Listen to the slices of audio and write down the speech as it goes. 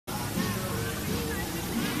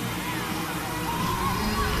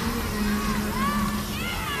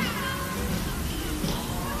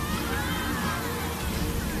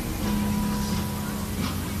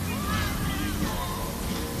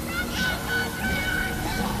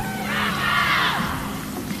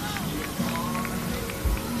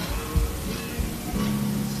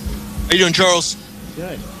How you doing, Charles?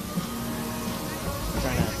 Good.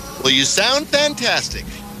 Well, you sound fantastic.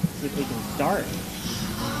 See if we can start.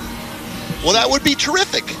 Well, that would be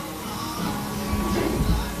terrific.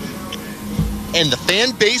 And the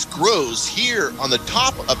fan base grows here on the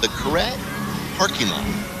top of the Clara parking lot.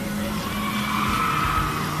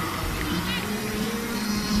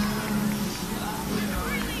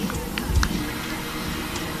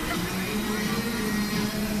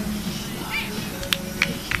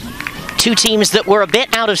 Two teams that were a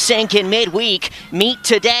bit out of sync in midweek meet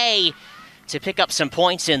today to pick up some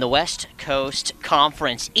points in the West Coast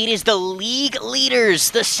Conference. It is the league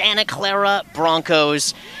leaders, the Santa Clara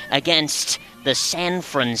Broncos, against the San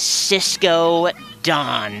Francisco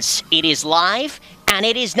Dons. It is live, and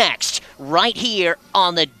it is next, right here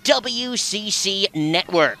on the WCC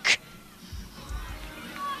Network.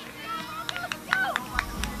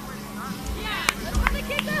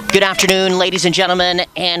 Good afternoon, ladies and gentlemen,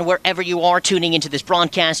 and wherever you are tuning into this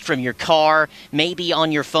broadcast from your car, maybe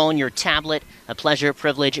on your phone, your tablet, a pleasure,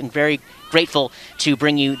 privilege, and very grateful to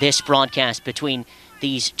bring you this broadcast between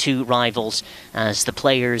these two rivals as the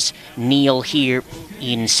players kneel here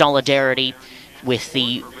in solidarity with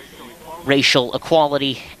the racial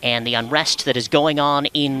equality and the unrest that is going on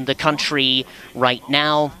in the country right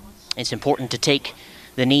now. It's important to take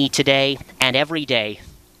the knee today and every day,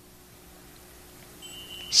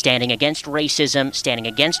 standing against racism, standing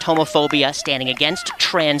against homophobia, standing against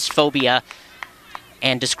transphobia,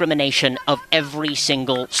 and discrimination of every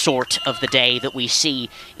single sort of the day that we see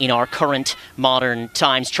in our current modern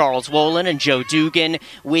times. Charles Wolin and Joe Dugan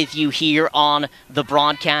with you here on the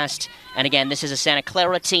broadcast. And again, this is a Santa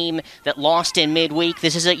Clara team that lost in midweek.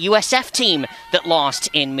 This is a USF team that lost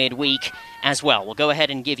in midweek as well. We'll go ahead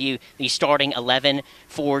and give you the starting 11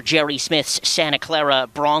 for Jerry Smith's Santa Clara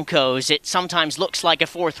Broncos. It sometimes looks like a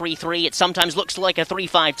 4-3-3. It sometimes looks like a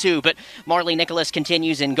 3-5-2, but Marley Nicholas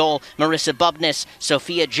continues in goal. Marissa Bubness,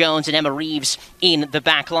 Sophia Jones, and Emma Reeves in the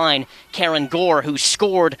back line. Karen Gore, who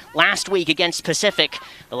scored last week against Pacific,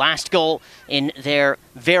 the last goal in their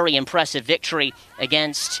very impressive victory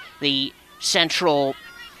against the Central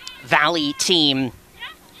Valley team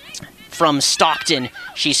from Stockton.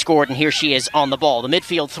 She scored, and here she is on the ball. The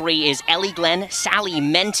midfield three is Ellie Glenn, Sally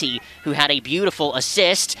Menti, who had a beautiful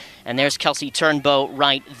assist, and there's Kelsey Turnbow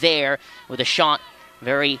right there with a shot,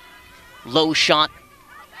 very low shot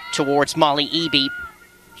towards Molly Eby.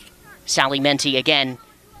 Sally Menti again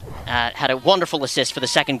had a wonderful assist for the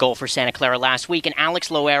second goal for Santa Clara last week, and Alex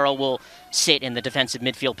Loera will sit in the defensive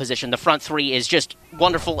midfield position. The front three is just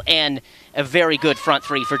wonderful, and a very good front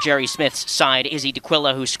three for Jerry Smith's side. Izzy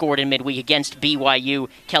DeQuilla, who scored in midweek against BYU.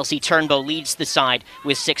 Kelsey Turnbow leads the side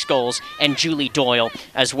with 6 goals, and Julie Doyle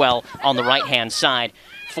as well on the right-hand side.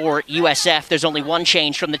 For USF, there's only one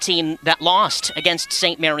change from the team that lost against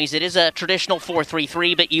St. Mary's. It is a traditional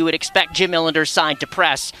 4-3-3, but you would expect Jim Illender's side to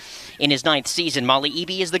press in his 9th season. Molly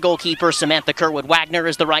Eby is the goalkeeper. Samantha Kerwood-Wagner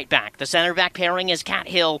is the right back. The center back pairing is Kat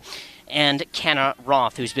Hill and Kenna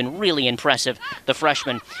Roth, who's been really impressive, the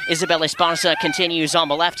freshman. Isabel Esparza continues on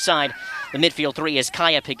the left side. The midfield three is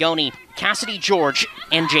Kaya Pigoni, Cassidy George,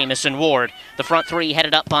 and Jamison Ward. The front three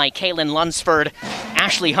headed up by Kaylin Lunsford,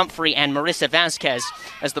 Ashley Humphrey, and Marissa Vasquez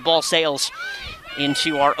as the ball sails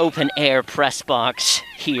into our open-air press box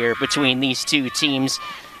here between these two teams.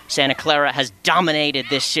 Santa Clara has dominated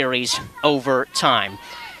this series over time.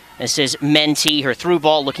 This is Menti, her through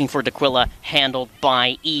ball looking for DeQuilla, handled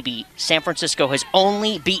by Eby. San Francisco has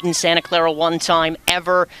only beaten Santa Clara one time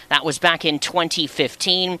ever. That was back in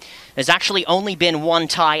 2015. There's actually only been one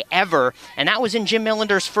tie ever, and that was in Jim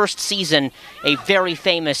Illender's first season, a very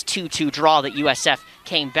famous 2-2 draw that USF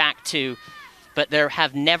came back to. But there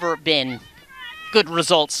have never been good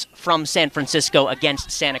results from San Francisco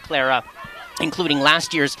against Santa Clara, including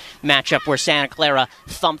last year's matchup where Santa Clara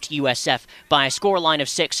thumped USF by a scoreline of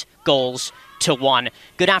 6-1.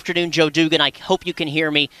 Good afternoon, Joe Dugan. I hope you can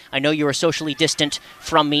hear me. I know you are socially distant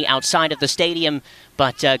from me outside of the stadium,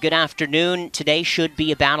 but good afternoon. Today should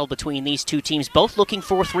be a battle between these two teams, both looking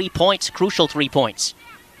for 3 points, crucial 3 points.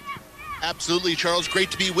 Absolutely, Charles.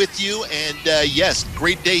 Great to be with you. And yes,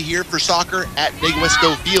 great day here for soccer at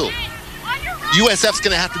Neguesco Field. USF's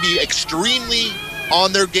going to have to be extremely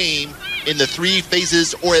on their game in the 3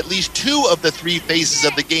 phases, or at least 2 of the 3 phases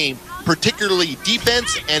of the game, particularly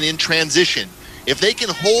defense and in transition. If they can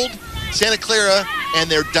hold Santa Clara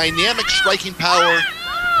and their dynamic striking power,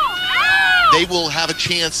 they will have a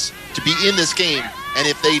chance to be in this game. And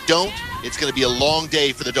if they don't, it's going to be a long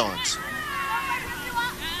day for the Dons.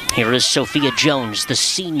 Here is Sophia Jones, the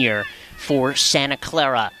senior for Santa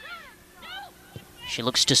Clara. She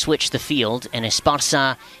looks to switch the field, and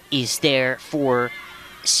Esparza is there for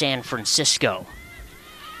San Francisco.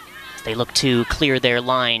 They look to clear their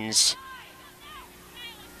lines.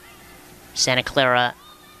 Santa Clara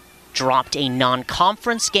dropped a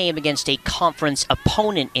non-conference game against a conference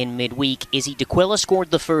opponent in midweek. Izzy DeQuilla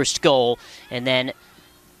scored the first goal, and then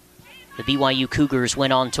the BYU Cougars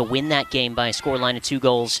went on to win that game by a scoreline of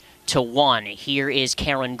 2-1. Here is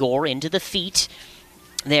Karen Gore into the feet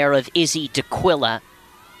there of Izzy DeQuilla,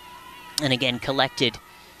 and again collected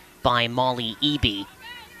by Molly Eby.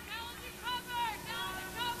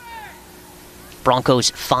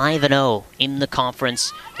 Broncos 5-0 in the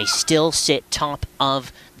conference. They still sit top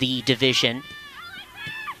of the division.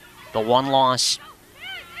 The one loss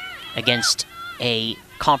against a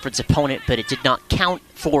conference opponent, but it did not count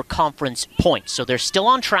for conference points. So they're still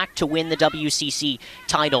on track to win the WCC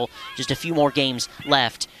title. Just a few more games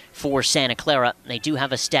left for Santa Clara. They do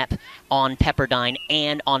have a step on Pepperdine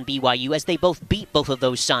and on BYU, as they both beat both of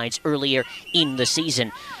those sides earlier in the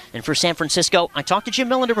season. And for San Francisco, I talked to Jim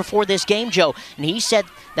Millender before this game, Joe, and he said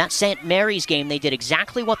that St. Mary's game, they did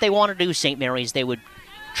exactly what they wanted to do, St. Mary's. They would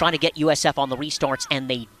try to get USF on the restarts, and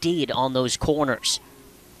they did on those corners.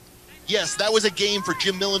 Yes, that was a game for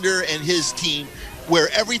Jim Millender and his team where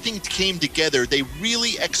everything came together. They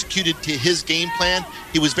really executed to his game plan.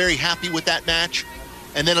 He was very happy with that match.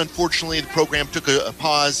 And then, unfortunately, the program took a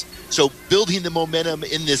pause. So building the momentum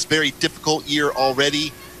in this very difficult year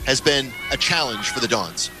already has been a challenge for the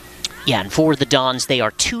Dons. Yeah, and for the Dons, they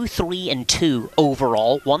are 2-3-2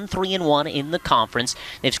 overall, 1-3-1 in the conference.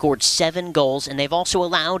 They've scored 7 goals, and they've also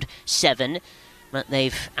allowed 7. But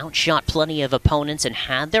they've outshot plenty of opponents and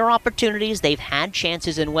had their opportunities. They've had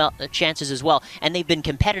chances as well, and they've been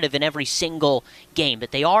competitive in every single game.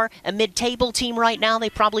 But they are a mid-table team right now. They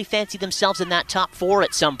probably fancy themselves in that top 4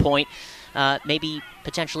 at some point, maybe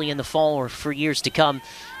potentially in the fall or for years to come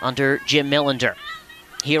under Jim Millender.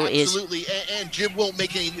 Absolutely, and Jim won't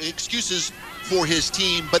make any excuses for his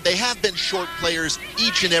team, but they have been short players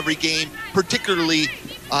each and every game, particularly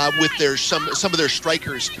with some of their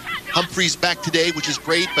strikers. Humphrey's back today, which is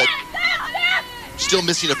great, but still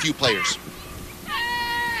missing a few players.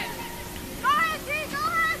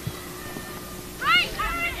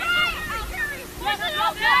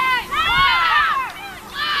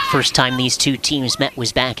 First time these two teams met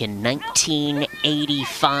was back in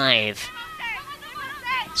 1985.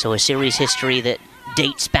 So a series history that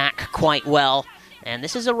dates back quite well. And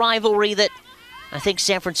this is a rivalry that I think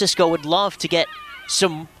San Francisco would love to get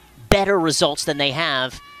some better results than they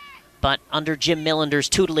have. But under Jim Millender's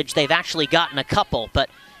tutelage, they've actually gotten a couple. But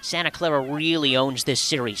Santa Clara really owns this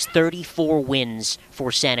series. 34 wins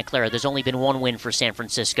for Santa Clara. There's only been 1 win for San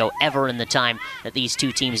Francisco ever in the time that these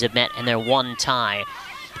two teams have met, and they're 1 tie.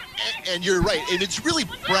 And you're right, and it's really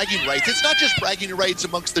bragging rights. It's not just bragging rights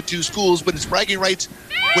amongst the two schools, but it's bragging rights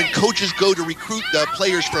when coaches go to recruit the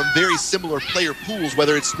players from very similar player pools,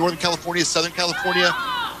 whether it's Northern California, Southern California.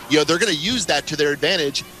 You know, they're going to use that to their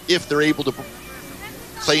advantage if they're able to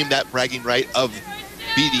claim that bragging right of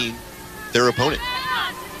beating their opponent.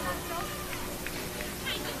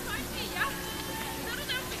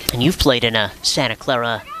 And you've played in a Santa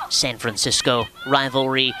Clara-San Francisco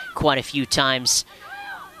rivalry quite a few times.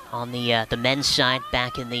 On the men's side,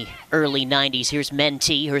 back in the early 90s, here's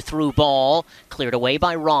Menti, her through ball, cleared away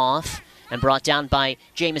by Roth and brought down by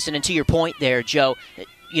Jamison. And to your point there, Joe,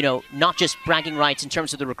 you know, not just bragging rights in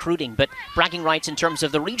terms of the recruiting, but bragging rights in terms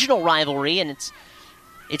of the regional rivalry. And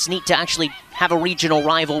it's neat to actually have a regional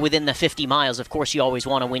rival within the 50 miles. Of course, you always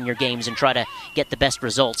want to win your games and try to get the best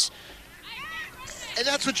results. And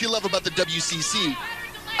that's what you love about the WCC.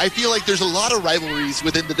 I feel like there's a lot of rivalries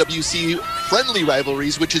within the WC, friendly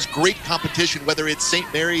rivalries, which is great competition, whether it's St.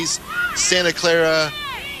 Mary's, Santa Clara,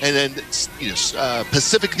 and then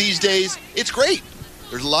Pacific these days. It's great.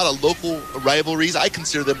 There's a lot of local rivalries. I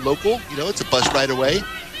consider them local. You know, it's a bus ride away.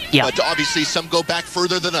 Yeah. But obviously some go back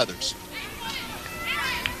further than others.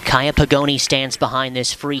 Kaya Pagoni stands behind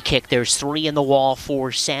this free kick. There's 3 in the wall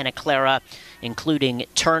for Santa Clara, including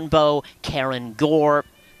Turnbow, Karen Gore,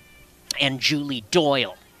 and Julie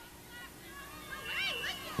Doyle.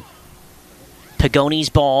 Pagoni's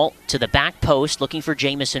ball to the back post, looking for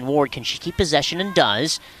Jamison Ward. Can she keep possession? And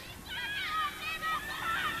does.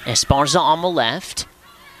 Esparza on the left.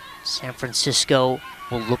 San Francisco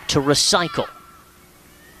will look to recycle.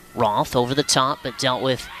 Roth over the top, but dealt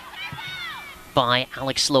with by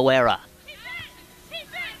Alex Loera.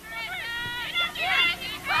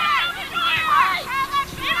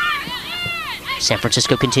 San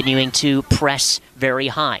Francisco continuing to press very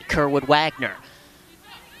high. Kerwood Wagner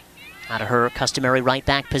out of her customary right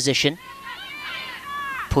back position.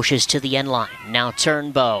 Pushes to the end line. Now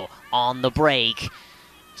Turnbow on the break.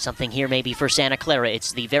 Something here maybe for Santa Clara.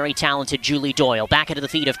 It's the very talented Julie Doyle. Back into the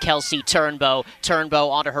feet of Kelsey Turnbow. Turnbow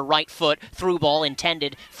onto her right foot. Through ball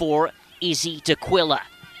intended for Izzy DeQuilla.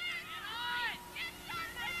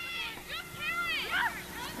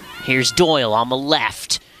 Here's Doyle on the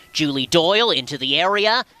left. Julie Doyle into the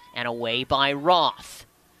area and away by Roth.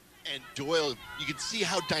 And Doyle, you can see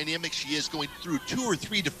how dynamic she is, going through 2 or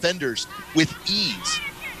 3 defenders with ease.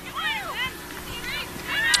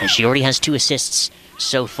 And she already has 2 assists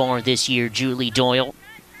so far this year, Julie Doyle.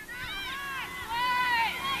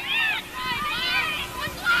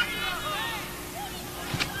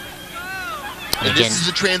 And this is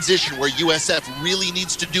a transition where USF really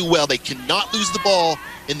needs to do well. They cannot lose the ball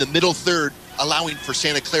in the middle third, allowing for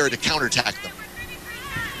Santa Clara to counterattack them.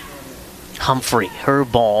 Humphrey, her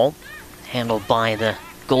ball, handled by the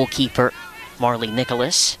goalkeeper, Marley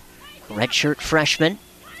Nicholas, redshirt freshman,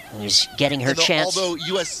 who's getting her chance. Although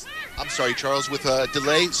I'm sorry, Charles, with a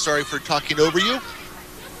delay. Sorry for talking over you.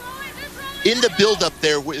 In the build-up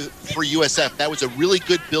there for USF, that was a really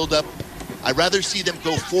good build-up. I'd rather see them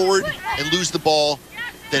go forward and lose the ball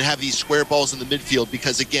than have these square balls in the midfield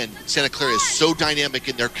because, again, Santa Clara is so dynamic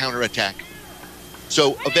in their counterattack.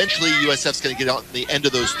 So eventually USF's going to get on the end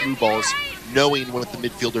of those through balls, knowing what the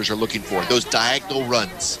midfielders are looking for, those diagonal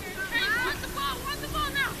runs.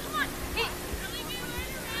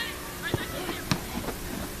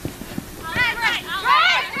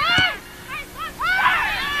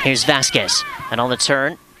 Here's Vasquez, and on the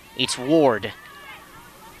turn, it's Ward.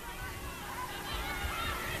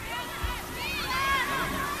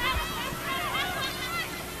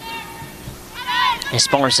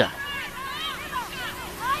 Esparza.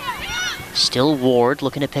 Still Ward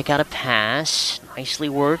looking to pick out a pass. Nicely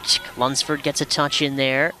worked. Lunsford gets a touch in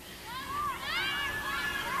there.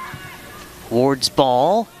 Ward's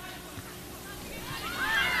ball.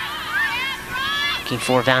 Looking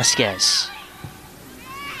for Vasquez.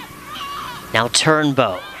 Now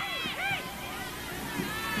Turnbow.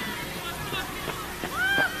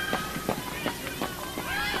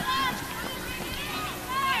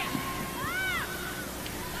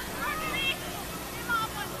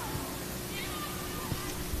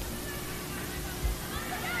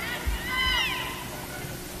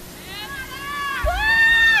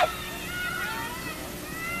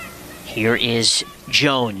 Here is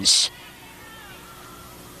Jones.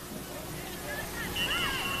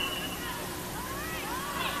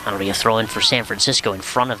 That'll be a throw-in for San Francisco in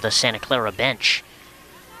front of the Santa Clara bench.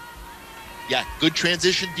 Yeah, good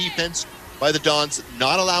transition defense by the Dons,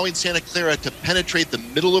 not allowing Santa Clara to penetrate the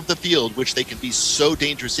middle of the field, which they can be so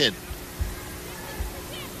dangerous in.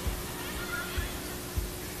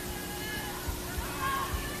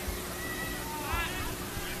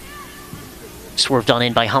 Swerved on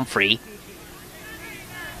in by Humphrey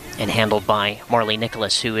and handled by Marley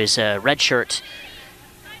Nicholas, who is a redshirt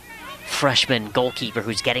freshman goalkeeper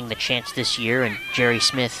who's getting the chance this year, and Jerry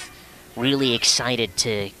Smith really excited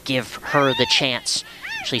to give her the chance.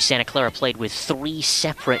 Actually, Santa Clara played with 3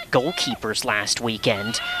 separate goalkeepers last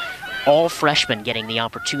weekend, all freshmen getting the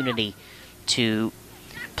opportunity to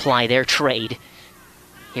ply their trade.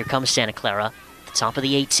 Here comes Santa Clara, the top of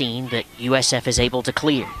the 18, but USF is able to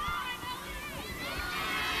clear.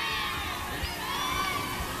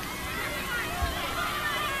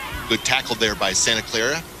 Good tackle there by Santa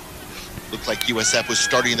Clara. Looked like USF was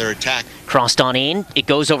starting their attack. Crossed on in. It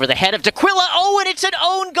goes over the head of DeQuilla. Oh, and it's an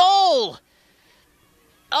own goal.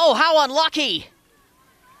 Oh, how unlucky.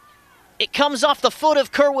 It comes off the foot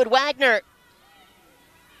of Kerwood Wagner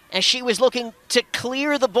as she was looking to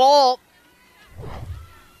clear the ball.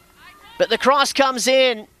 But the cross comes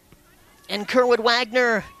in, and Kerwood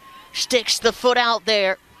Wagner sticks the foot out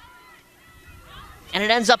there. And it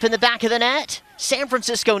ends up in the back of the net. San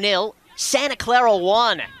Francisco 0, Santa Clara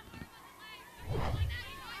 1.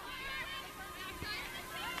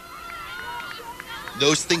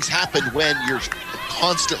 Those things happen when you're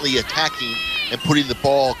constantly attacking and putting the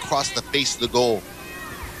ball across the face of the goal.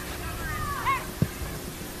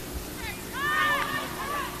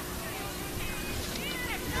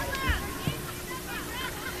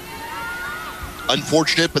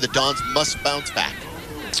 Unfortunate, but the Dons must bounce back.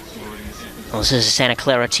 Well, this is a Santa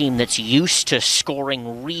Clara team that's used to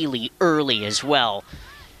scoring really early as well.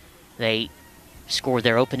 They scored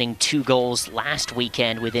their opening 2 goals last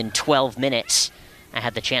weekend within 12 minutes. I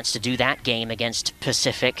had the chance to do that game against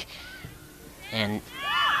Pacific. And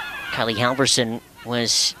Kylie Halverson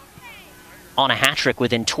was on a hat-trick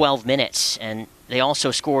within 12 minutes. And they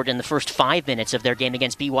also scored in the first 5 minutes of their game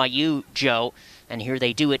against BYU, Joe. And here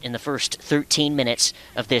they do it in the first 13 minutes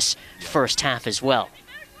of this first half as well.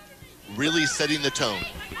 really setting the tone.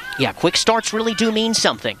 Yeah, quick starts really do mean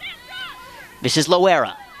something. This is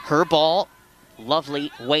Loera. Her ball,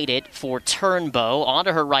 lovely, waited for Turnbow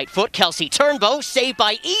onto her right foot. Kelsey Turnbow, saved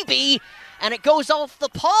by EB, and it goes off the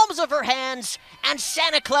palms of her hands, and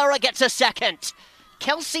Santa Clara gets a second.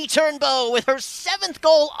 Kelsey Turnbow with her 7th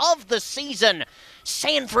goal of the season.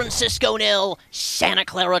 San Francisco 0, Santa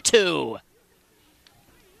Clara 2.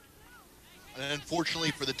 And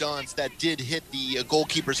unfortunately for the Dons, that did hit the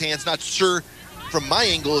goalkeeper's hands. Not sure from my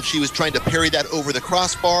angle if she was trying to parry that over the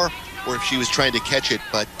crossbar or if she was trying to catch it.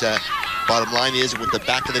 But bottom line is, with the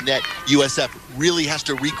back of the net, USF really has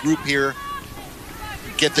to regroup here,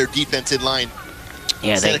 get their defense in line.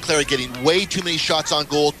 Yeah, Santa Clara getting way too many shots on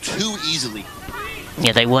goal too easily.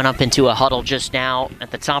 Yeah, they went up into a huddle just now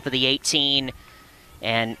at the top of the 18,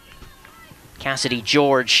 and Cassidy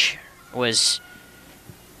George was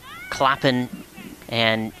clapping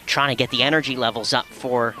and trying to get the energy levels up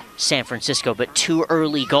for San Francisco, but 2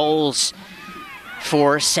 early goals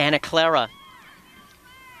for Santa Clara.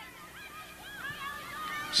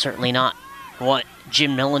 Certainly not what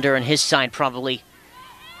Jim Millender and his side probably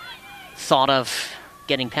thought of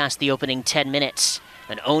getting past the opening 10 minutes.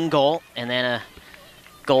 An own goal, and then a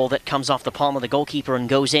goal that comes off the palm of the goalkeeper and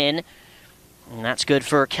goes in. And that's good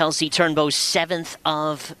for Kelsey Turnbow's 7th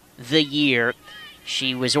of the year.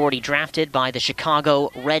 She was already drafted by the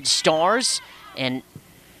Chicago Red Stars, and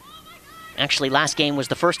actually last game was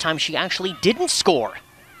the first time she actually didn't score.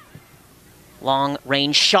 Long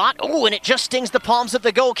range shot. Oh, and it just stings the palms of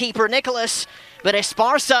the goalkeeper, Nicholas. But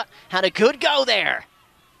Esparza had a good go there.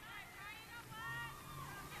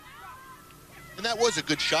 And that was a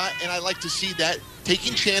good shot, and I like to see that.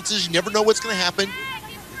 Taking chances, you never know what's going to happen.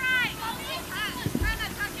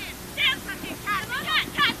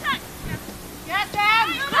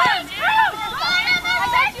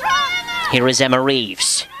 Here is Emma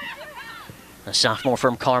Reeves, a sophomore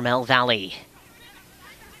from Carmel Valley.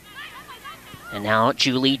 And now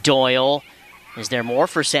Julie Doyle. Is there more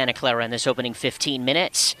for Santa Clara in this opening 15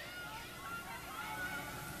 minutes?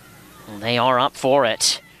 And they are up for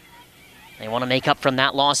it. They want to make up from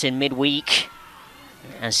that loss in midweek,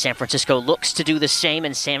 as San Francisco looks to do the same,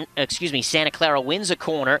 and Santa Clara wins a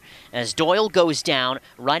corner as Doyle goes down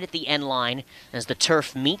right at the end line as the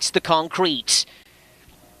turf meets the concrete.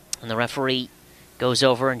 And the referee goes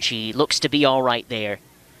over and she looks to be all right there,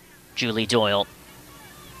 Julie Doyle.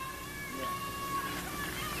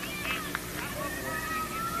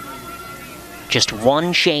 Just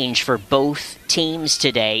one change for both teams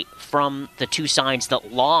today from the two sides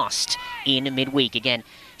that lost in midweek. Again,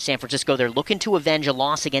 San Francisco, they're looking to avenge a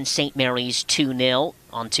loss against St. Mary's 2-0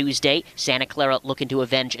 on Tuesday. Santa Clara looking to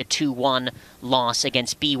avenge a 2-1 loss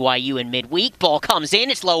against BYU in midweek. Ball comes in,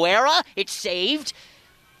 it's Loera, it's saved,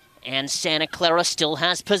 and Santa Clara still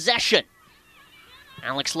has possession.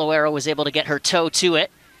 Alex Loera was able to get her toe to it,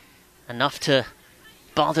 enough to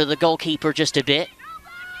bother the goalkeeper just a bit.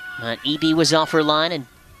 But EB was off her line and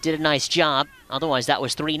did a nice job. Otherwise, that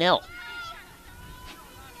was 3-0.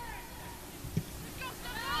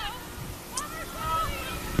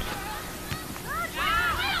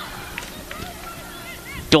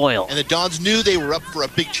 Doyle. And the Dons knew they were up for a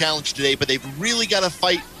big challenge today, but they've really got to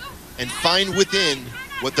fight and find within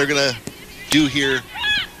what they're going to do here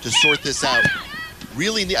to sort this out.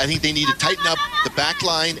 Really, I think they need to tighten up the back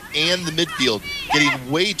line and the midfield. Getting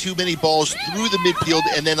way too many balls through the midfield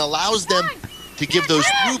and then allows them to give those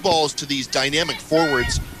through balls to these dynamic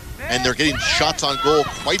forwards, and they're getting shots on goal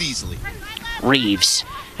quite easily. Reeves,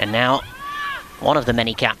 and now one of the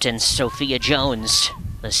many captains, Sophia Jones,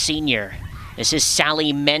 the senior. This is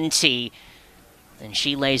Sally Menti, and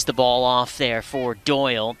she lays the ball off there for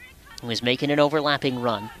Doyle, who is making an overlapping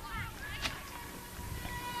run.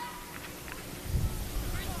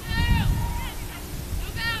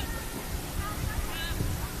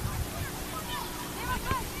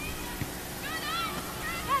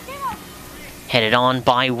 Headed on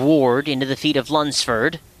by Ward into the feet of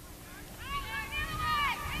Lunsford.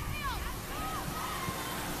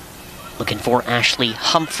 Looking for Ashley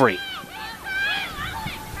Humphrey.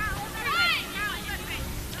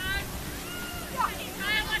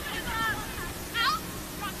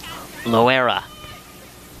 Loera.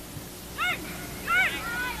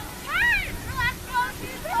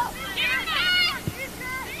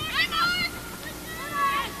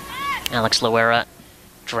 Alex Loera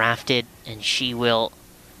drafted, and she will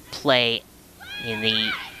play in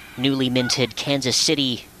the newly minted Kansas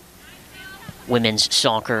City women's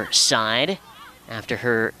soccer side after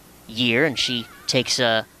her year, and she takes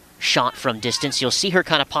a shot from distance. You'll see her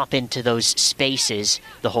kind of pop into those spaces,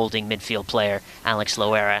 the holding midfield player, Alex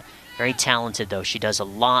Loera. Very talented, though. She does a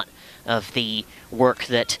lot of the work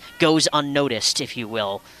that goes unnoticed, if you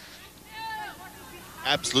will.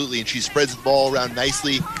 Absolutely, and she spreads the ball around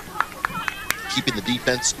nicely, keeping the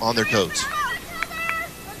defense on their toes.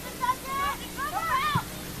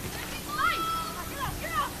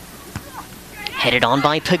 Headed on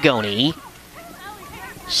by Pagoni.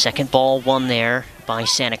 Second ball won there by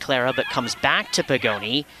Santa Clara, but comes back to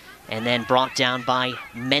Pagoni and then brought down by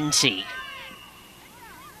Menti.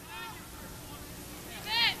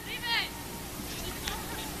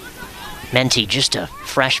 Menti, just a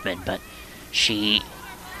freshman, but she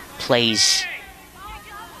plays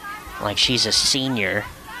like she's a senior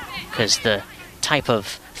because the type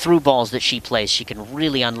of through balls that she plays, she can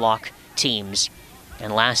really unlock teams.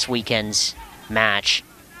 And last weekend's match,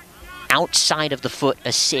 outside of the foot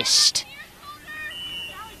assist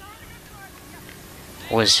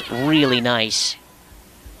was really nice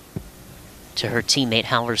to her teammate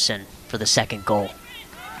Halverson for the second goal.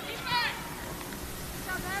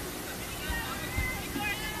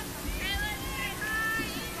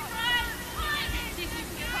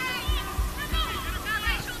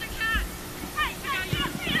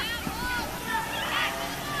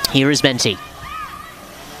 Here is Menti.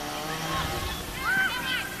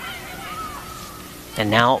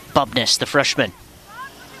 And now Bubness, the freshman,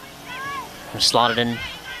 who slotted in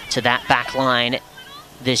to that back line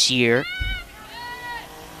this year.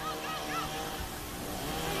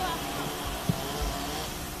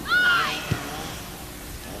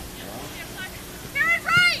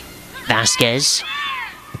 Vasquez.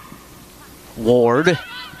 Ward.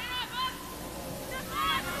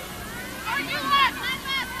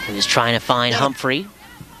 He's trying to find Humphrey.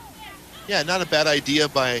 Yeah, not a bad idea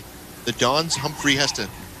by the Dons. Humphrey has to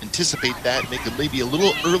anticipate that, make maybe a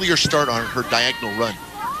little earlier start on her diagonal run.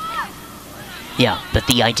 Yeah, but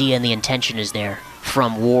the idea and the intention is there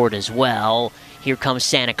from Ward as well. Here comes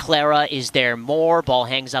Santa Clara. Is there more? Ball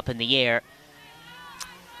hangs up in the air.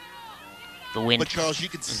 The wind. But Charles, you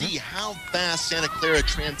can see how fast Santa Clara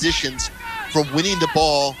transitions from winning the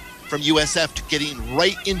ball from USF to getting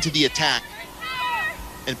right into the attack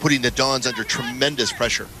and putting the Dons under tremendous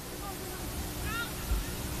pressure.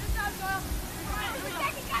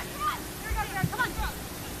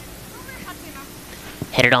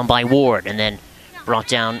 Headed on by Ward and then brought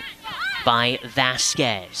down by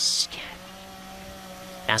Vasquez.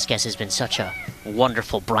 Vasquez has been such a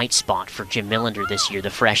wonderful bright spot for Jim Millender this year,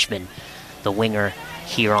 the freshman, the winger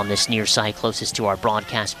here on this near side closest to our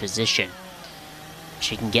broadcast position.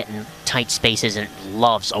 She can get in tight spaces and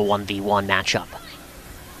loves a 1v1 matchup.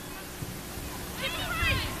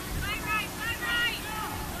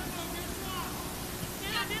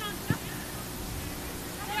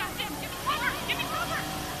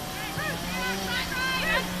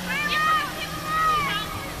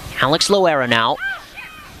 Alex Loera now,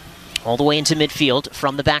 all the way into midfield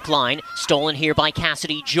from the back line. Stolen here by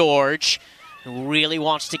Cassidy George, who really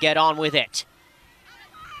wants to get on with it.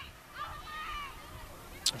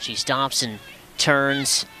 She stops and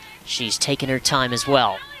turns. She's taken her time as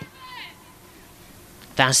well.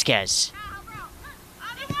 Vasquez.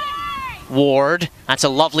 Ward. That's a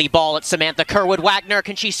lovely ball at Samantha Kerwood-Wagner.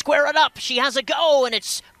 Can she square it up? She has a go, and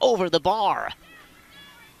it's over the bar.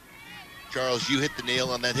 Charles, you hit the nail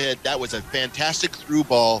on that head. That was a fantastic through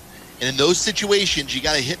ball. And in those situations, you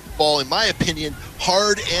got to hit the ball, in my opinion,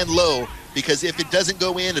 hard and low, because if it doesn't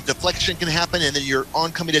go in, a deflection can happen, and then your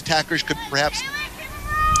oncoming attackers could perhaps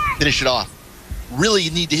finish it off. Really,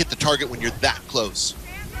 you need to hit the target when you're that close.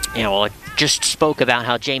 Yeah, well, I just spoke about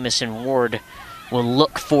how Jamison Ward will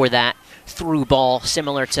look for that through ball,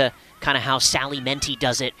 similar to kind of how Sally Menti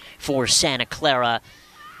does it for Santa Clara.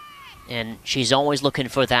 And she's always looking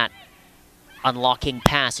for that unlocking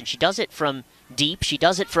pass, and she does it from deep, she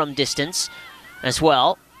does it from distance as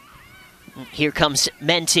well. Here comes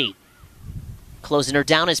Menti. Closing her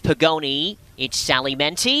down is Pagoni. It's Sally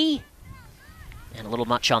Menti. And a little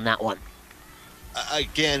much on that one.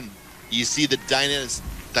 Again, you see the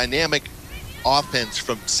dynamic offense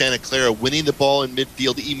from Santa Clara, winning the ball in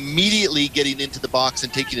midfield, immediately getting into the box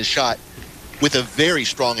and taking a shot with a very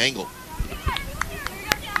strong angle.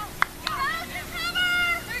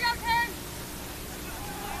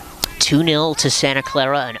 2-0 to Santa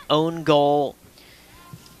Clara, an own goal,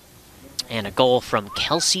 and a goal from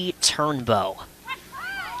Kelsey Turnbow.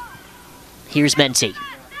 Here's Menti.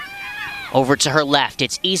 Over to her left,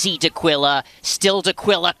 it's Izzy D'Aquila, still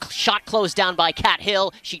D'Aquila, shot closed down by Kat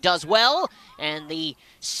Hill. She does well, and the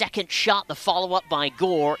second shot, the follow-up by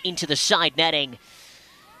Gore into the side netting.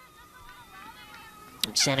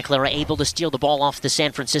 And Santa Clara able to steal the ball off the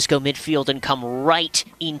San Francisco midfield and come right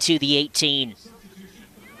into the 18.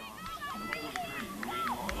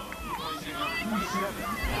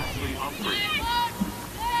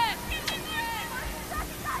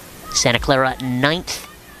 Santa Clara 9th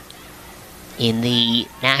in the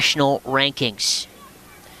national rankings.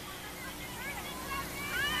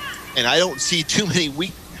 And I don't see too many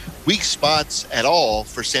weak spots at all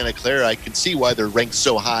for Santa Clara. I can see why they're ranked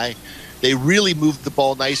so high. They really moved the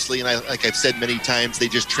ball nicely, and like I've said many times, they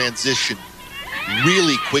just transition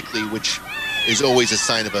really quickly, which is always a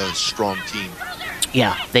sign of a strong team.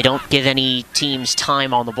 Yeah, they don't give any teams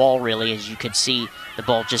time on the ball, really. As you can see, the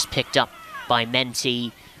ball just picked up by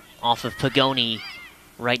Menti off of Pagoni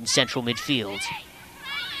right in central midfield.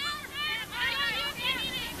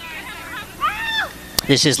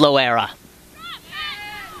 This is Loera.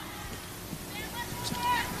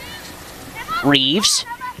 Reeves.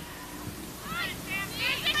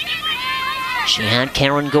 She had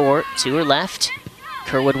Karen Gore to her left.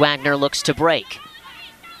 Kerwood Wagner looks to break.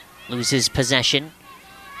 Loses possession.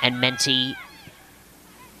 And Menti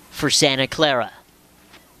for Santa Clara.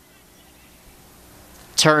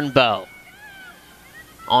 Turnbow.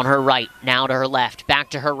 On her right, now to her left,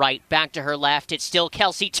 back to her right, back to her left. It's still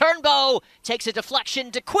Kelsey. Turnbow takes a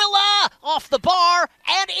deflection. D'Aquila off the bar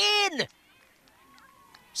and in.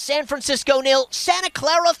 San Francisco 0, Santa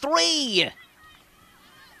Clara 3.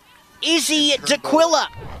 Izzy D'Aquila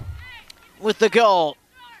with the goal.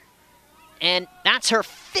 And that's her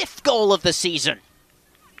 5th goal of the season.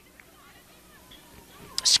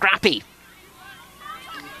 Scrappy.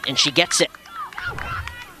 And she gets it.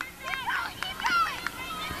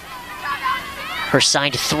 Her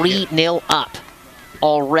side 3-0 up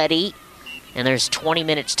already, and there's 20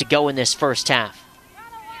 minutes to go in this first half.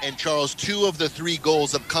 And Charles, 2 of the 3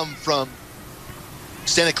 goals have come from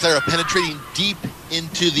Santa Clara penetrating deep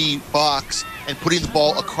into the box and putting the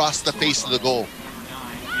ball across the face of the goal.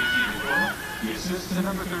 The assist to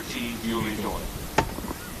number 13, Julie Doyle.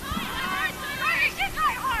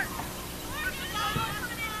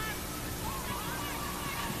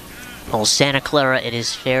 Well, Santa Clara, it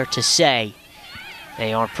is fair to say,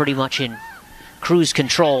 they are pretty much in cruise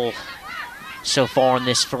control so far in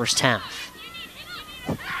this first half.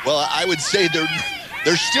 Well, I would say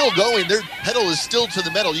they're still going. Their pedal is still to the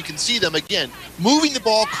metal. You can see them again moving the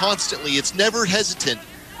ball constantly. It's never hesitant.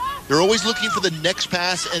 They're always looking for the next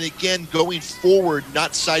pass and again going forward,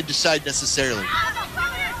 not side to side necessarily.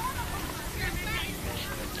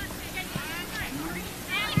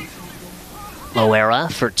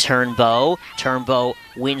 Loera for Turnbow. Turnbow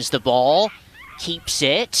wins the ball, keeps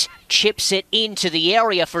it, chips it into the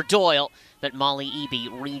area for Doyle, but Molly Eby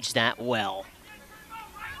reads that well.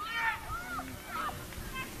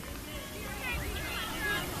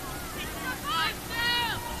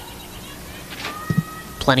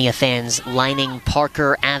 Plenty of fans lining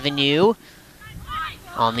Parker Avenue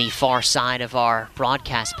on the far side of our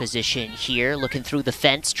broadcast position here, looking through the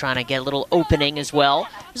fence, trying to get a little opening as well.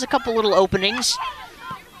 There's a couple little openings.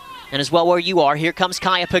 And as well where you are, here comes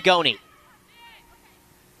Kaya Pagoni.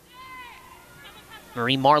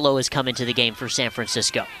 Marie Marlowe has come into the game for San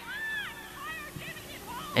Francisco.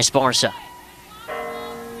 Esparza.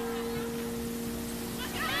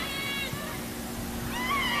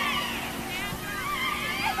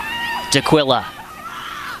 D'Aquila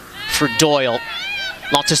for Doyle.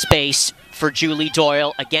 Lots of space for Julie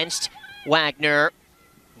Doyle against Wagner.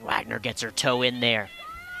 Wagner gets her toe in there.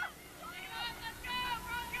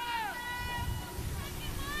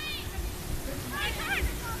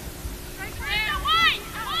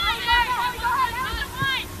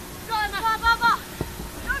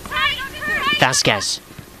 Vasquez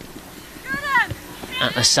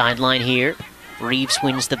at the sideline here. Reeves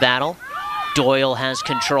wins the battle. Doyle has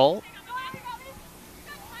control.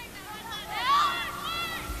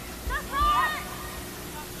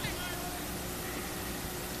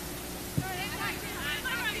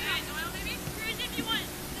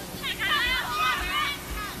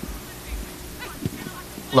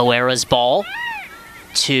 Loera's ball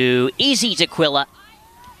to Izzy D'Aquila,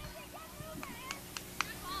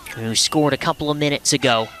 who scored a couple of minutes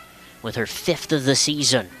ago with her 5th of the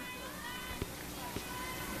season.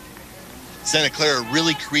 Santa Clara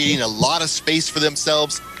really creating a lot of space for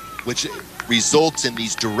themselves, which results in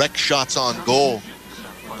these direct shots on goal.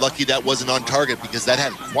 Lucky that wasn't on target because that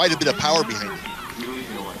had quite a bit of power behind it.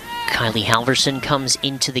 Kylie Halverson comes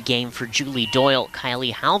into the game for Julie Doyle.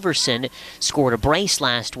 Kylie Halverson scored a brace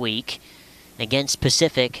last week against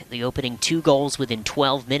Pacific, the opening 2 goals within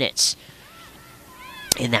 12 minutes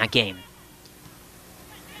in that game.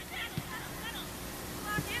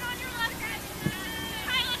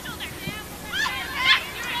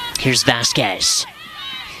 Here's Vasquez.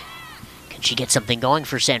 Can she get something going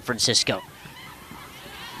for San Francisco?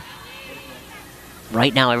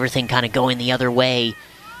 Right now, everything kind of going the other way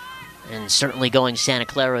and certainly going Santa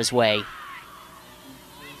Clara's way.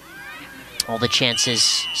 All the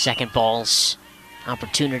chances, second balls,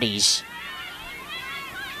 opportunities.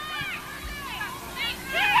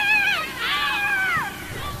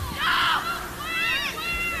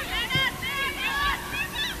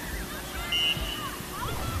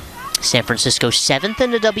 San Francisco 7th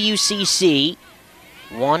in the WCC,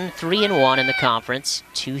 1-3-1 in the conference,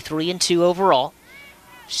 2-3-2 overall.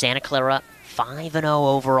 Santa Clara 5-0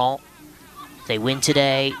 overall. If they win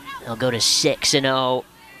today, they'll go to 6-0.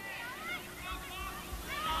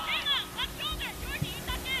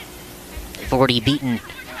 They've already beaten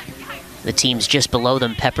the teams just below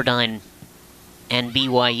them, Pepperdine and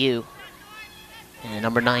BYU. And the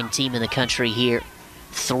number 9 team in the country here,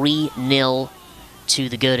 3-0 to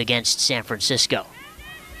the good against San Francisco.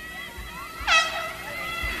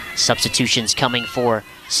 Substitutions coming for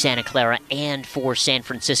Santa Clara and for San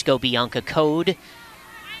Francisco. Bianca Code,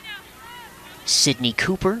 Sydney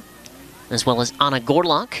Cooper, as well as Anna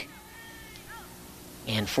Gorlock.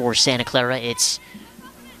 And for Santa Clara, it's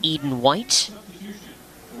Eden White.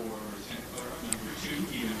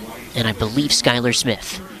 And I believe Skylar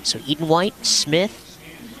Smith. So Eden White, Smith,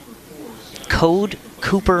 Code,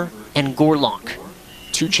 Cooper, and Gorlock.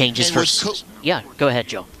 2 changes for... Yeah, go ahead,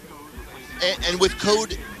 Joe. And with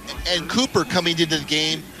Code and Cooper coming into the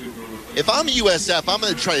game, if I'm USF, I'm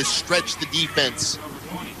going to try to stretch the defense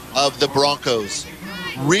of the Broncos,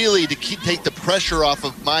 really to take the pressure off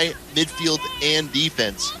of my midfield and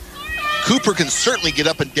defense. Cooper can certainly get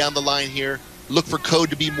up and down the line here, look for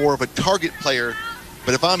Code to be more of a target player,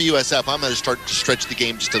 but if I'm USF, I'm going to start to stretch the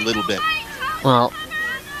game just a little bit. Well,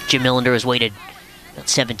 Jim Millender has waited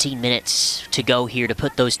 17 minutes to go here to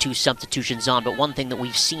put those 2 substitutions on, but one thing that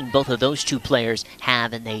we've seen both of those 2 players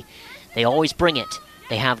have, and they always bring it,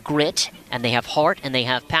 they have grit, and they have heart, and they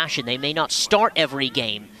have passion. They may not start every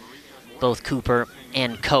game, both Cooper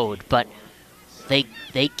and Code, but they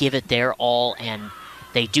give it their all, and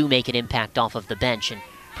they do make an impact off of the bench. And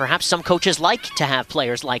perhaps some coaches like to have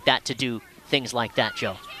players like that to do things like that,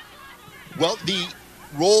 Joe. Well, the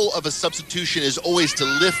role of a substitution is always to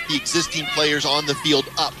lift the existing players on the field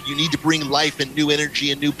up. You need to bring life and new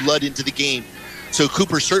energy and new blood into the game. So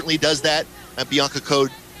Cooper certainly does that, and Bianca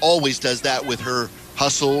Code always does that with her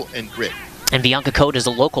hustle and grit. And Bianca Code is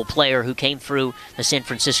a local player who came through the San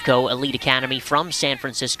Francisco Elite Academy from San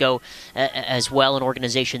Francisco, as well, an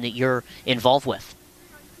organization that you're involved with.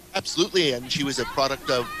 Absolutely, and she was a product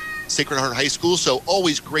of Sacred Heart High School, so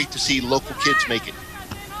always great to see local kids make it.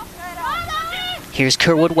 Here's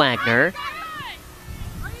Kerwood Wagner.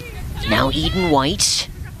 Now Eden White.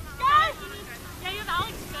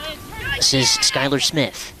 This is Skylar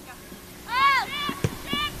Smith.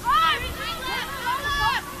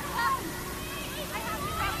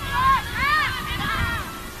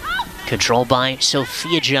 Controlled by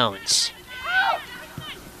Sophia Jones.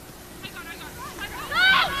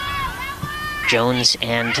 Jones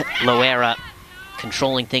and Loera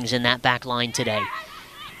controlling things in that back line today.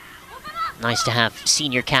 Nice to have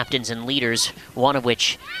senior captains and leaders, one of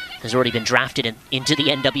which has already been drafted into the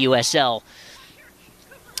NWSL.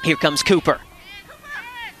 Here comes Cooper.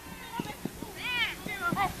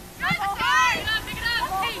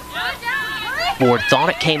 Ward thought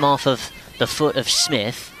it came off of the foot of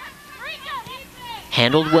Smith.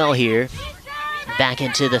 Handled well here. Back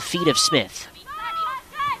into the feet of Smith.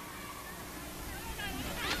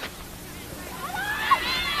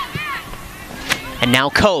 And now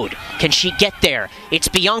Code. Can she get there? It's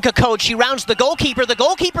Bianca Code. She rounds the goalkeeper. The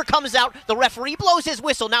goalkeeper comes out. The referee blows his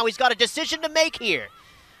whistle. Now he's got a decision to make here.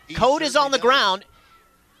 Code is on the ground.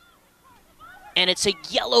 And it's a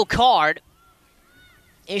yellow card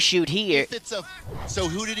issued here. So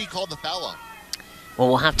who did he call the foul on? Well,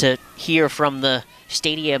 we'll have to hear from the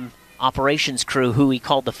stadium operations crew who he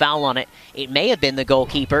called the foul on it. It may have been the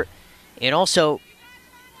goalkeeper. It also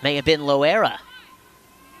may have been Loera.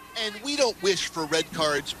 And we don't wish for red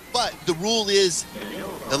cards, but the rule is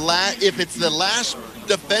if it's the last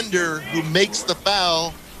defender who makes the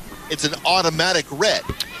foul, it's an automatic red.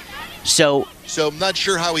 So I'm not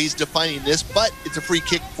sure how he's defining this, but it's a free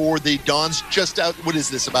kick for the Dons just out, what is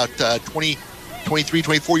this, about 20, 23,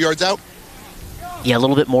 24 yards out? Yeah, a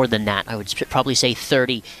little bit more than that. I would probably say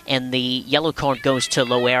 30. And the yellow card goes to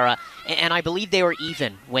Loera. And I believe they were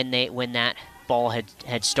even when that ball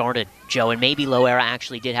had started, Joe. And maybe Loera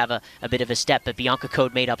actually did have a bit of a step, but Bianca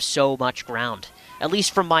Code made up so much ground, at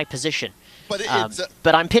least from my position.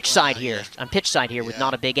 But I'm pitch side here. Yeah. I'm pitch side here with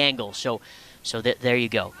not a big angle. So there you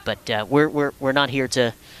go. But we're not here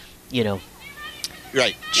to,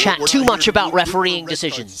 Right. chat We're too not much here to about root for refereeing red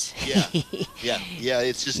decisions. cards. Yeah.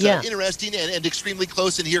 It's just Yeah. interesting and extremely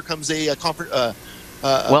close. And here comes a conference.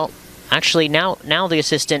 Well, actually, now the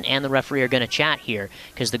assistant and the referee are going to chat here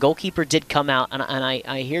because the goalkeeper did come out, and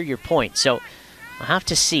I hear your point. So I'll have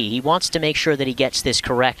to see. He wants to make sure that he gets this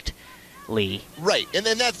correctly. Right, and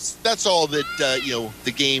then that's all that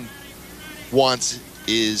the game wants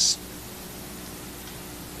is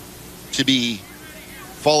to be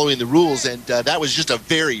following the rules, and that was just a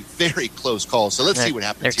very, very close call. So let's see what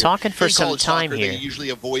happens. They're talking for some time soccer, here. They usually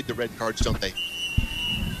avoid the red cards, don't they?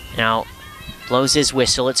 Now, blows his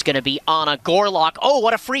whistle. It's going to be Anna Gorlock. Oh,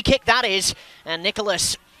 what a free kick that is! And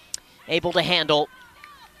Nicholas able to handle.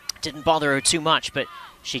 Didn't bother her too much, but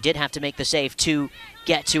she did have to make the save to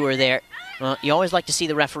get to her there. Well, you always like to see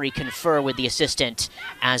the referee confer with the assistant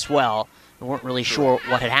as well. We weren't really sure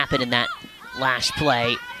what had happened in that last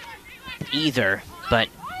play either, but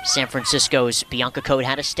San Francisco's Bianca Code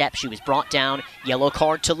had a step. She was brought down. Yellow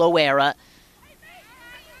card to Loera.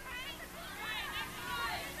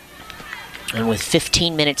 And with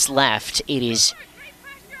 15 minutes left, it is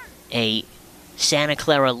a Santa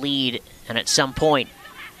Clara lead, and at some point,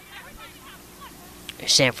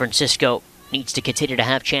 San Francisco needs to continue to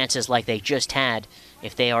have chances like they just had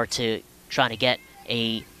if they are to try to get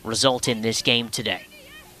a result in this game today.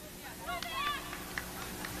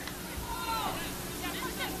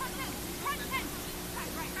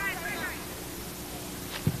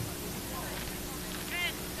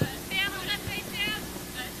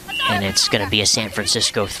 And it's going to be a San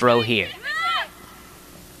Francisco throw here.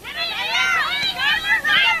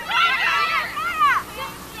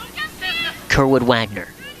 Kerwood Wagner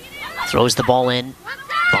throws the ball in,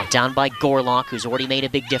 brought down by Gorlock, who's already made a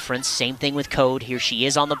big difference. Same thing with Code. Here she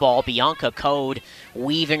is on the ball. Bianca Code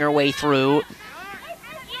weaving her way through.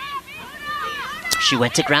 She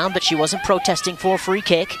went to ground, but she wasn't protesting for a free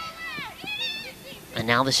kick. And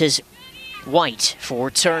now this is White for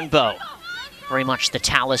Turnbow. Very much the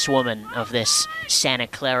talisman of this Santa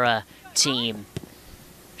Clara team.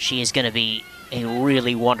 She is going to be a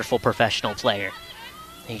really wonderful professional player.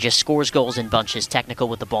 He just scores goals in bunches, technical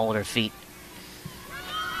with the ball at her feet.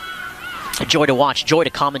 A joy to watch, joy to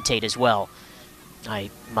commentate as well,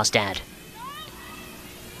 I must add.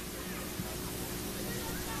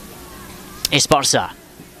 Esparza.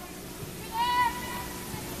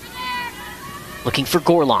 Looking for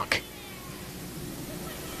Gorlock.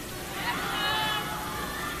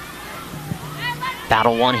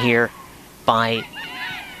 Battle won here by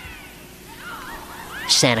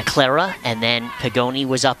Santa Clara, and then Pagoni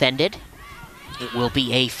was upended. It will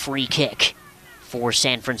be a free kick for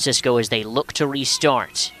San Francisco as they look to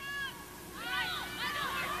restart.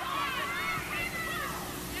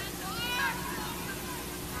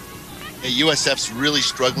 USF's really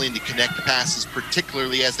struggling to connect passes,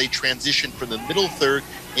 particularly as they transition from the middle third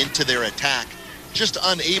into their attack. Just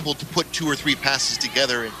unable to put 2 or 3 passes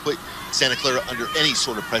together and put Santa Clara under any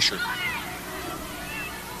sort of pressure.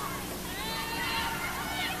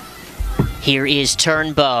 Here is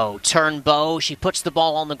Turnbow. Turnbow, she puts the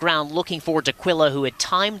ball on the ground looking for D'Aquila, who had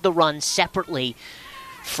timed the run separately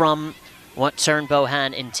from what Turnbow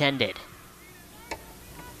had intended.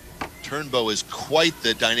 Turnbow is quite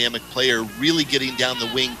the dynamic player, really getting down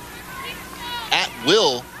the wing at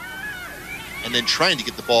will and then trying to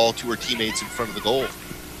get the ball to her teammates in front of the goal.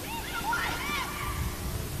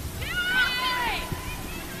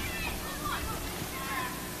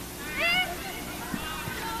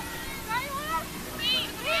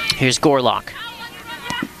 Here's Gorlock.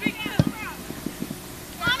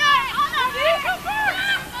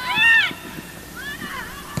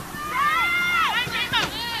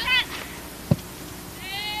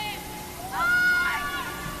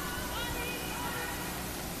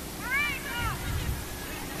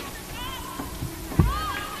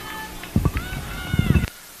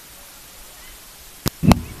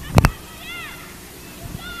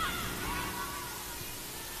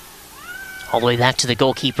 All the way back to the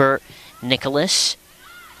goalkeeper, Nicholas.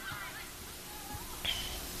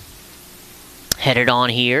 Headed on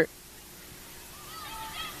here.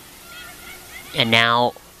 And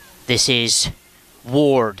now this is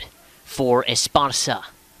Ward for Esparza.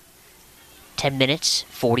 10 minutes,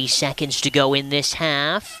 40 seconds to go in this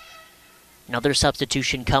half. Another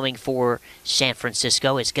substitution coming for San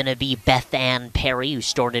Francisco. It's going to be Beth Ann Perry, who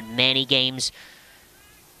started many games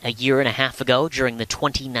a year and a half ago during the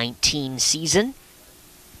 2019 season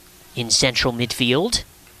in central midfield.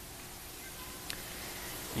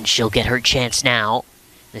 And she'll get her chance now,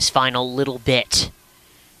 this final little bit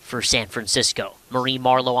for San Francisco. Marie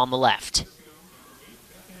Marlowe on the left.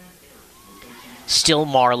 Still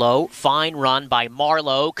Marlowe. Fine run by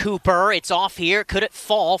Marlowe. Cooper, it's off here. Could it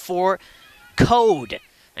fall for Code?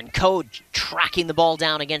 And Code tracking the ball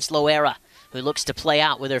down against Loera, who looks to play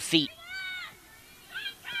out with her feet.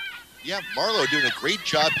 Yeah, Marlowe doing a great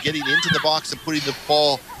job getting into the box and putting the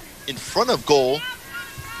ball in front of goal.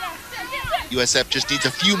 USF just needs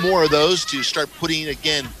a few more of those to start putting,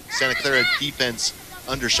 again, Santa Clara defense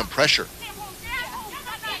under some pressure.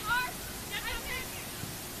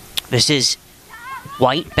 This is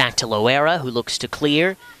White back to Loera, who looks to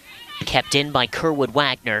clear. Kept in by Kerwood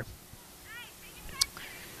Wagner.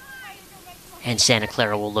 And Santa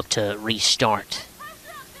Clara will look to restart.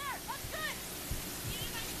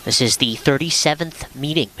 This is the 37th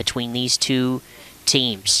meeting between these two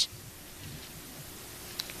teams.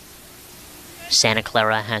 Santa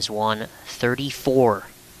Clara has won 34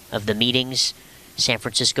 of the meetings. San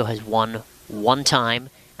Francisco has won one time,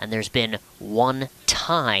 and there's been one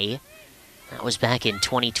tie. That was back in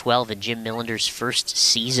 2012 in Jim Millender's first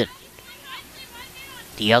season.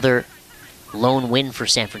 The other lone win for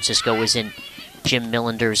San Francisco was in Jim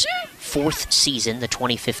Millender's fourth season, the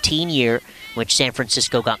 2015 year, which San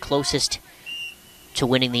Francisco got closest to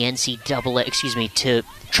winning the to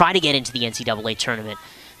try to get into the NCAA tournament.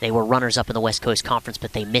 They were runners-up in the West Coast Conference,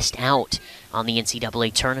 but they missed out on the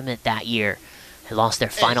NCAA tournament that year. They lost their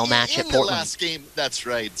final match at Portland. In the last game, that's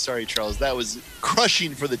right. Sorry, Charles. That was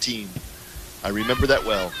crushing for the team. I remember that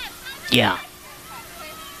well. Yeah.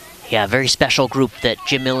 Yeah, a very special group that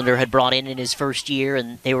Jim Millender had brought in his first year,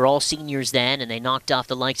 and they were all seniors then, and they knocked off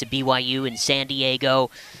the likes of BYU and San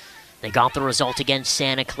Diego. They got the result against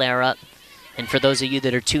Santa Clara. And for those of you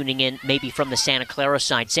that are tuning in, maybe from the Santa Clara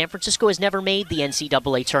side, San Francisco has never made the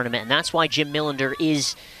NCAA tournament, and that's why Jim Millender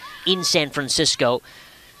is in San Francisco.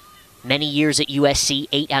 Many years at USC,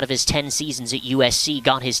 8 out of his 10 seasons at USC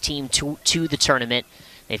got his team to the tournament.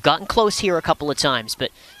 They've gotten close here a couple of times, but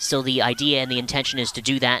still the idea and the intention is to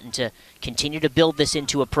do that and to continue to build this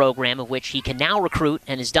into a program of which he can now recruit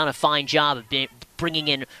and has done a fine job of bringing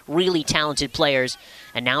in really talented players.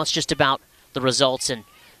 And now it's just about the results and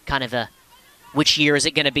kind of which year is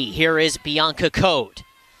it going to be. Here is Bianca Code.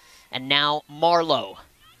 And now Marlowe.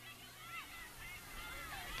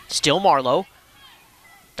 Still Marlowe.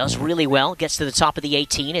 Does really well. Gets to the top of the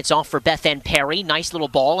 18. It's off for Beth Ann Perry. Nice little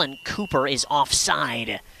ball, and Cooper is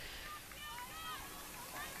offside.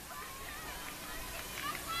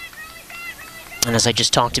 And as I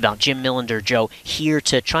just talked about, Jim Millender, Joe, here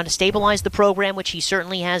to try to stabilize the program, which he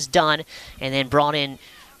certainly has done, and then brought in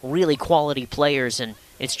really quality players. And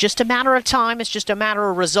it's just a matter of time. It's just a matter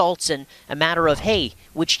of results and a matter of, hey,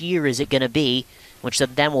 which year is it going to be, which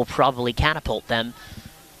then will probably catapult them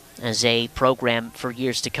as a program for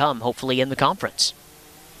years to come, hopefully in the conference.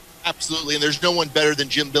 Absolutely, and there's no one better than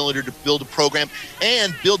Jim Millender to build a program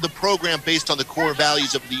and build the program based on the core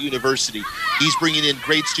values of the university. He's bringing in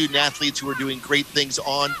great student athletes who are doing great things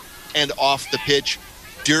on and off the pitch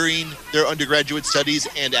during their undergraduate studies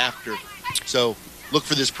and after. So look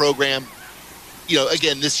for this program. You know,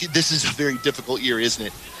 again, this is a very difficult year, isn't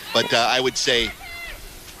it? But I would say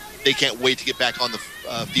they can't wait to get back on the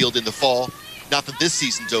field in the fall. Not that this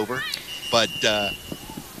season's over, but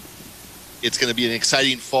it's going to be an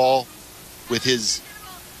exciting fall with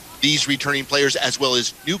these returning players as well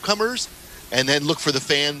as newcomers, and then look for the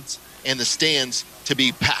fans and the stands to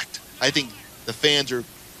be packed. I think the fans are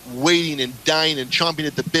waiting and dying and chomping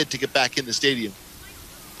at the bit to get back in the stadium.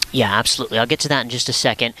 Yeah, absolutely. I'll get to that in just a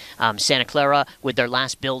second. Santa Clara, with their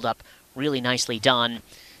last build-up, really nicely done,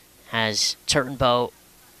 as Turnbow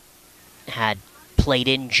had played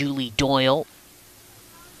in Julie Doyle.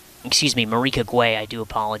 Marika Guay, I do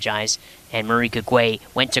apologize. And Marika Guay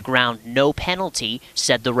went to ground, no penalty,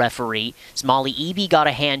 said the referee. Molly Eby got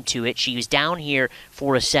a hand to it. She was down here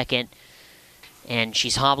for a second, and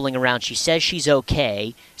she's hobbling around. She says she's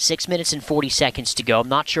okay. 6 minutes and 40 seconds to go. I'm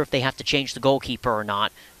not sure if they have to change the goalkeeper or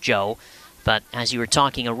not, Joe. But as you were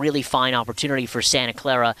talking, a really fine opportunity for Santa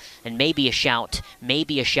Clara, and maybe a shout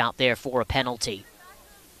there for a penalty.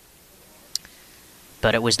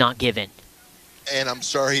 But it was not given. And I'm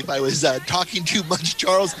sorry if I was talking too much,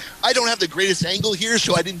 Charles. I don't have the greatest angle here,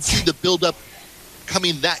 so I didn't see the build-up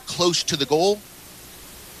coming that close to the goal.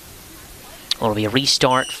 Well, it'll be a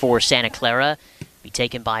restart for Santa Clara. Be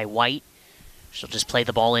taken by White. She'll just play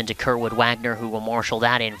the ball into Kerwood Wagner, who will marshal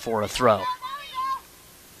that in for a throw.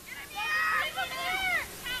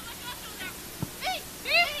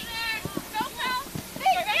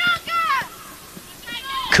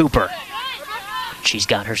 Cooper. She's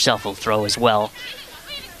got herself a throw as well.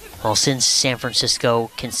 Well, since San Francisco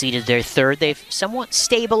conceded their third, they've somewhat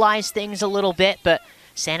stabilized things a little bit, but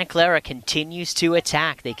Santa Clara continues to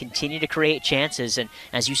attack. They continue to create chances, and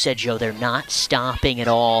as you said, Joe, they're not stopping at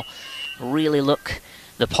all. Really look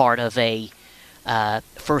the part of a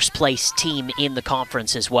first-place team in the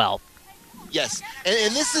conference as well. Yes,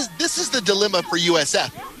 and this is the dilemma for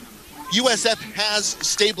USF. USF has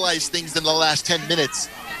stabilized things in the last 10 minutes,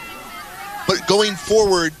 but going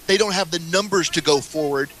forward, they don't have the numbers to go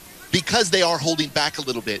forward because they are holding back a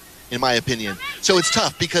little bit, in my opinion. So it's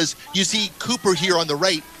tough because you see Cooper here on the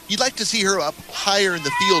right. You'd like to see her up higher in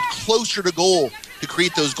the field, closer to goal to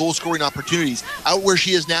create those goal-scoring opportunities. Out where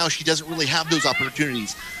she is now, she doesn't really have those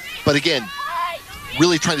opportunities. But again,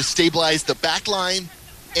 really trying to stabilize the back line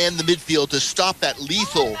and the midfield to stop that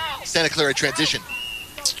lethal Santa Clara transition.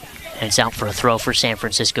 And it's out for a throw for San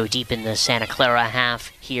Francisco deep in the Santa Clara half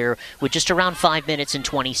here with just around 5 minutes and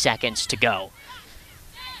 20 seconds to go.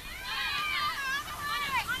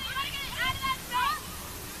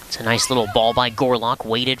 It's a nice little ball by Gorlock,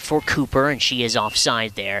 waited for Cooper, and she is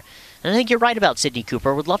offside there. And I think you're right about Sydney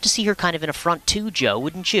Cooper. Would love to see her kind of in a front two, Joe,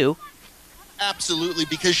 wouldn't you? Absolutely,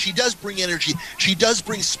 because she does bring energy, she does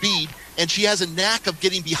bring speed, and she has a knack of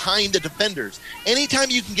getting behind the defenders. Anytime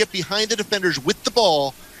you can get behind the defenders with the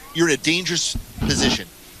ball, you're in a dangerous position.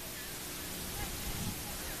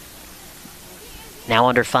 Now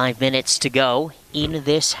under 5 minutes to go in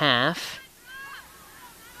this half.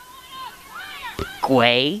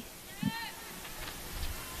 Guay.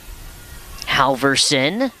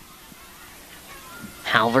 Halverson.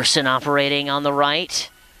 Halverson operating on the right.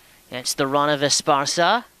 It's the run of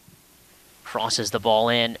Esparza. Crosses the ball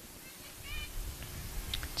in.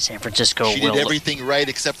 San Francisco She did everything right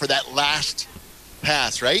except for that last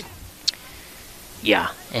pass, right?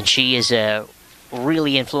 Yeah, and she is a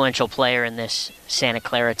really influential player in this Santa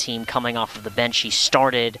Clara team coming off of the bench. She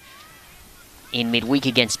started in midweek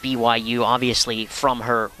against BYU, obviously from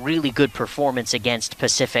her really good performance against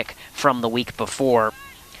Pacific from the week before.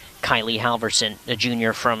 Kylie Halverson, a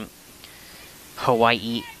junior from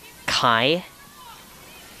Hawaii Kai.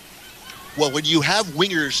 Well, when you have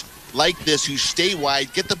wingers like this who stay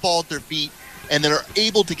wide, get the ball at their feet, and then are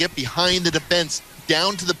able to get behind the defense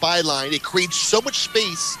down to the byline, it creates so much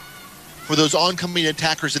space for those oncoming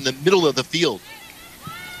attackers in the middle of the field.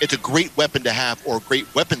 It's a great weapon to have, or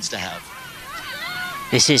great weapons to have.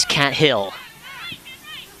 This is Kat Hill.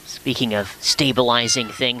 Speaking of stabilizing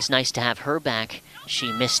things, nice to have her back.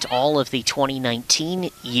 She missed all of the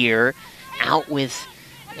 2019 year, out with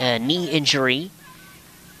a knee injury,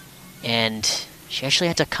 and she actually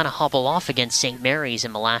had to kind of hobble off against St. Mary's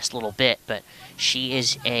in the last little bit, but she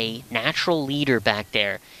is a natural leader back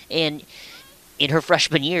there. And in her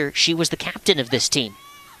freshman year, she was the captain of this team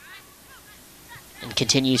and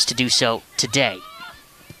continues to do so today.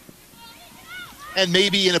 And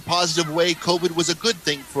maybe in a positive way, COVID was a good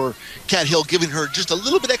thing for Kat Hill, giving her just a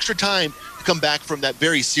little bit extra time to come back from that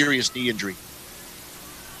very serious knee injury.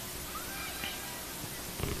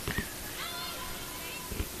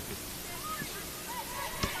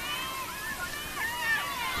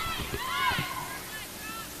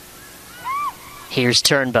 Here's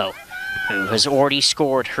Turnbow, who has already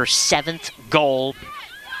scored her 7th goal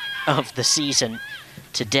of the season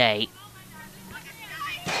today.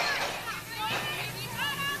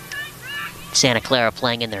 Santa Clara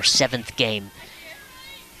playing in their 7th game.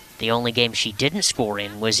 The only game she didn't score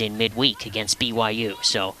in was in midweek against BYU.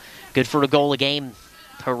 So good for a goal a game,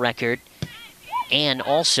 her record. And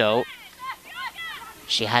also,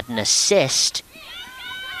 she had an assist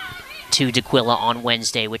to D'Aquila on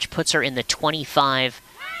Wednesday, which puts her in the 25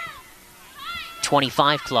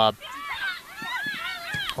 club.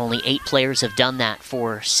 Only 8 players have done that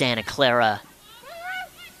for Santa Clara.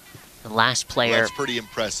 The last player... Well, that's pretty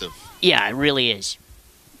impressive. Yeah, it really is.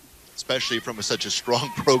 Especially from such a strong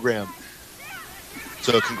program.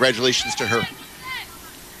 So congratulations to her.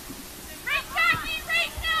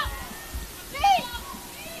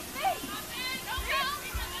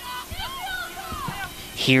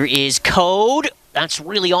 Here is Code. That's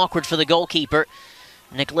really awkward for the goalkeeper.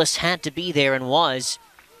 Nicholas had to be there and was.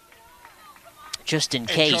 Just in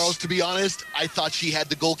case. Charles, to be honest, I thought she had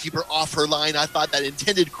the goalkeeper off her line. I thought that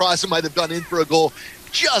intended cross might have gone in for a goal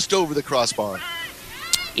just over the crossbar.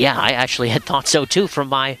 Yeah, I actually had thought so too from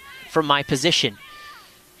my position.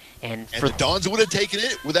 And the Dons would have taken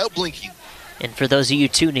it without blinking. And for those of you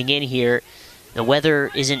tuning in here, the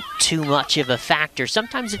weather isn't too much of a factor.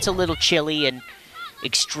 Sometimes it's a little chilly and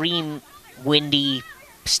extreme windy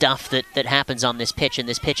stuff that happens on this pitch, and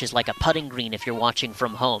this pitch is like a putting green if you're watching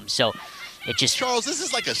from home. So it just... Charles, this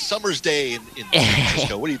is like a summer's day in San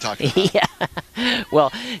Francisco. What are you talking about? Yeah.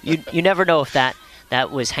 Well, you never know if that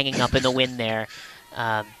was hanging up in the wind there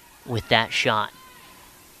with that shot.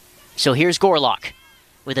 So here's Gorlock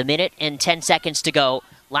with 1 minute and 10 seconds to go.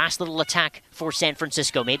 Last little attack for San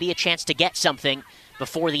Francisco. Maybe a chance to get something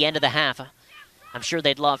before the end of the half. I'm sure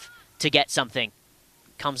they'd love to get something.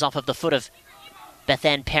 Comes off of the foot of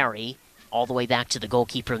Bethann Perry, all the way back to the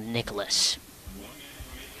goalkeeper, Nicholas.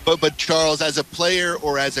 But Charles, as a player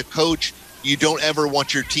or as a coach, you don't ever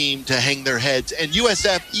want your team to hang their heads. And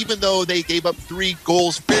USF, even though they gave up 3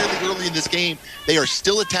 goals fairly early in this game, they are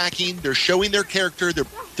still attacking. They're showing their character.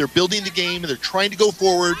 They're building the game, and they're trying to go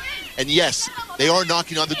forward. And yes, they are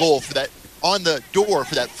knocking on the door for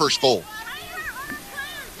that first goal.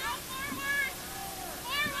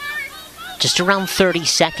 Just around 30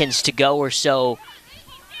 seconds to go or so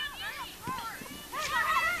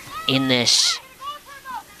in this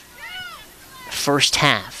first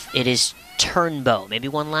half. It is Turnbow. Maybe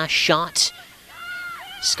one last shot.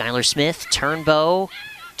 Skylar Smith, Turnbow.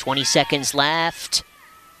 20 seconds left.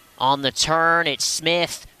 On the turn, it's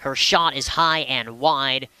Smith. Her shot is high and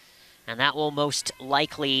wide. And that will most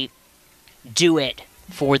likely do it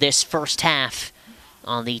for this first half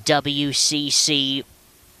on the WCC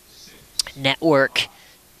network.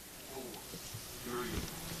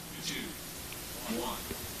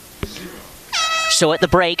 So at the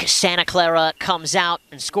break, Santa Clara comes out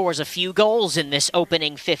and scores a few goals in this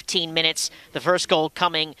opening 15 minutes. The first goal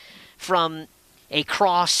coming from a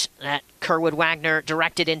cross that Kerwood Wagner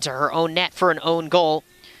directed into her own net for an own goal.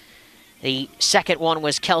 The second one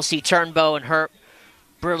was Kelsey Turnbow and her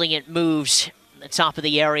brilliant moves at the top of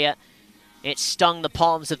the area. It stung the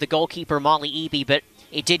palms of the goalkeeper, Molly Eby, but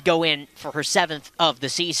it did go in for her 7th of the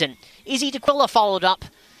season. Izzy DeQuilla followed up,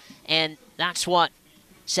 and that's what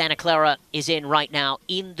Santa Clara is in right now,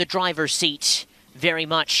 in the driver's seat, very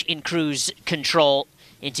much in cruise control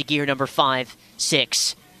into gear number 5,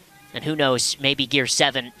 6, and who knows, maybe gear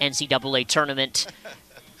 7 NCAA tournament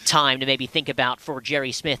time to maybe think about for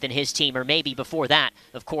Jerry Smith and his team, or maybe before that,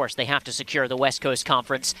 of course, they have to secure the West Coast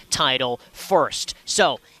Conference title first.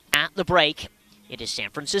 So, at the break, it is San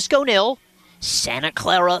Francisco 0, Santa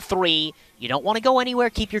Clara 3. You don't want to go anywhere.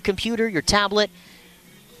 Keep your computer, your tablet,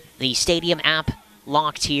 the Stadium app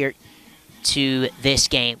locked here to this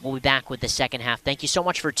game. We'll be back with the second half. Thank you so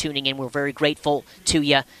much for tuning in. We're very grateful to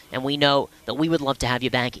you, and we know that we would love to have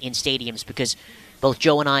you back in stadiums because both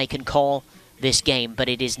Joe and I can call this game, but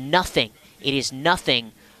it is nothing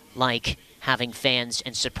like having fans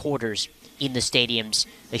and supporters in the stadiums.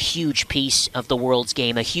 A huge piece of the world's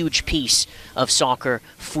game, a huge piece of soccer,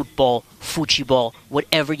 football, fuchiball,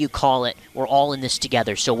 whatever you call it. We're all in this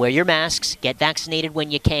together. So wear your masks, get vaccinated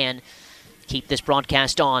when you can, keep this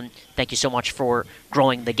broadcast on. Thank you so much for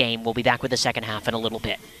growing the game. We'll be back with the second half in a little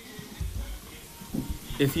bit.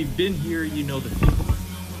 If you've been here, you know the feeling.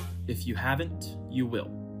 If you haven't, you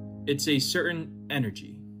will. It's a certain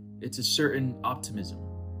energy. It's a certain optimism.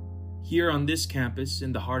 Here on this campus,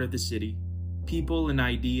 in the heart of the city, people and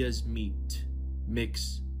ideas meet,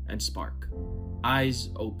 mix, and spark. Eyes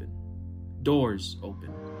open. Doors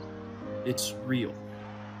open. It's real.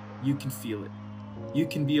 You can feel it. You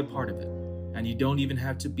can be a part of it. And you don't even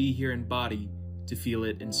have to be here in body to feel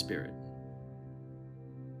it in spirit.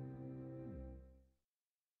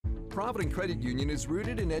 Provident Credit Union is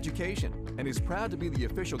rooted in education and is proud to be the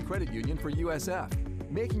official credit union for USF.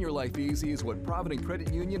 Making your life easy is what Provident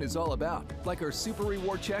Credit Union is all about, like our Super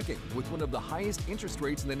Reward Checking with one of the highest interest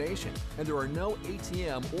rates in the nation, and there are no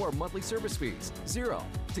ATM or monthly service fees. 0.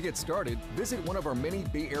 To get started, visit one of our many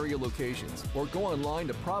Bay Area locations or go online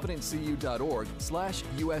to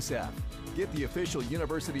providentcu.org/USF. Get the official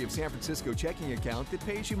University of San Francisco checking account that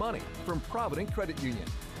pays you money from Provident Credit Union.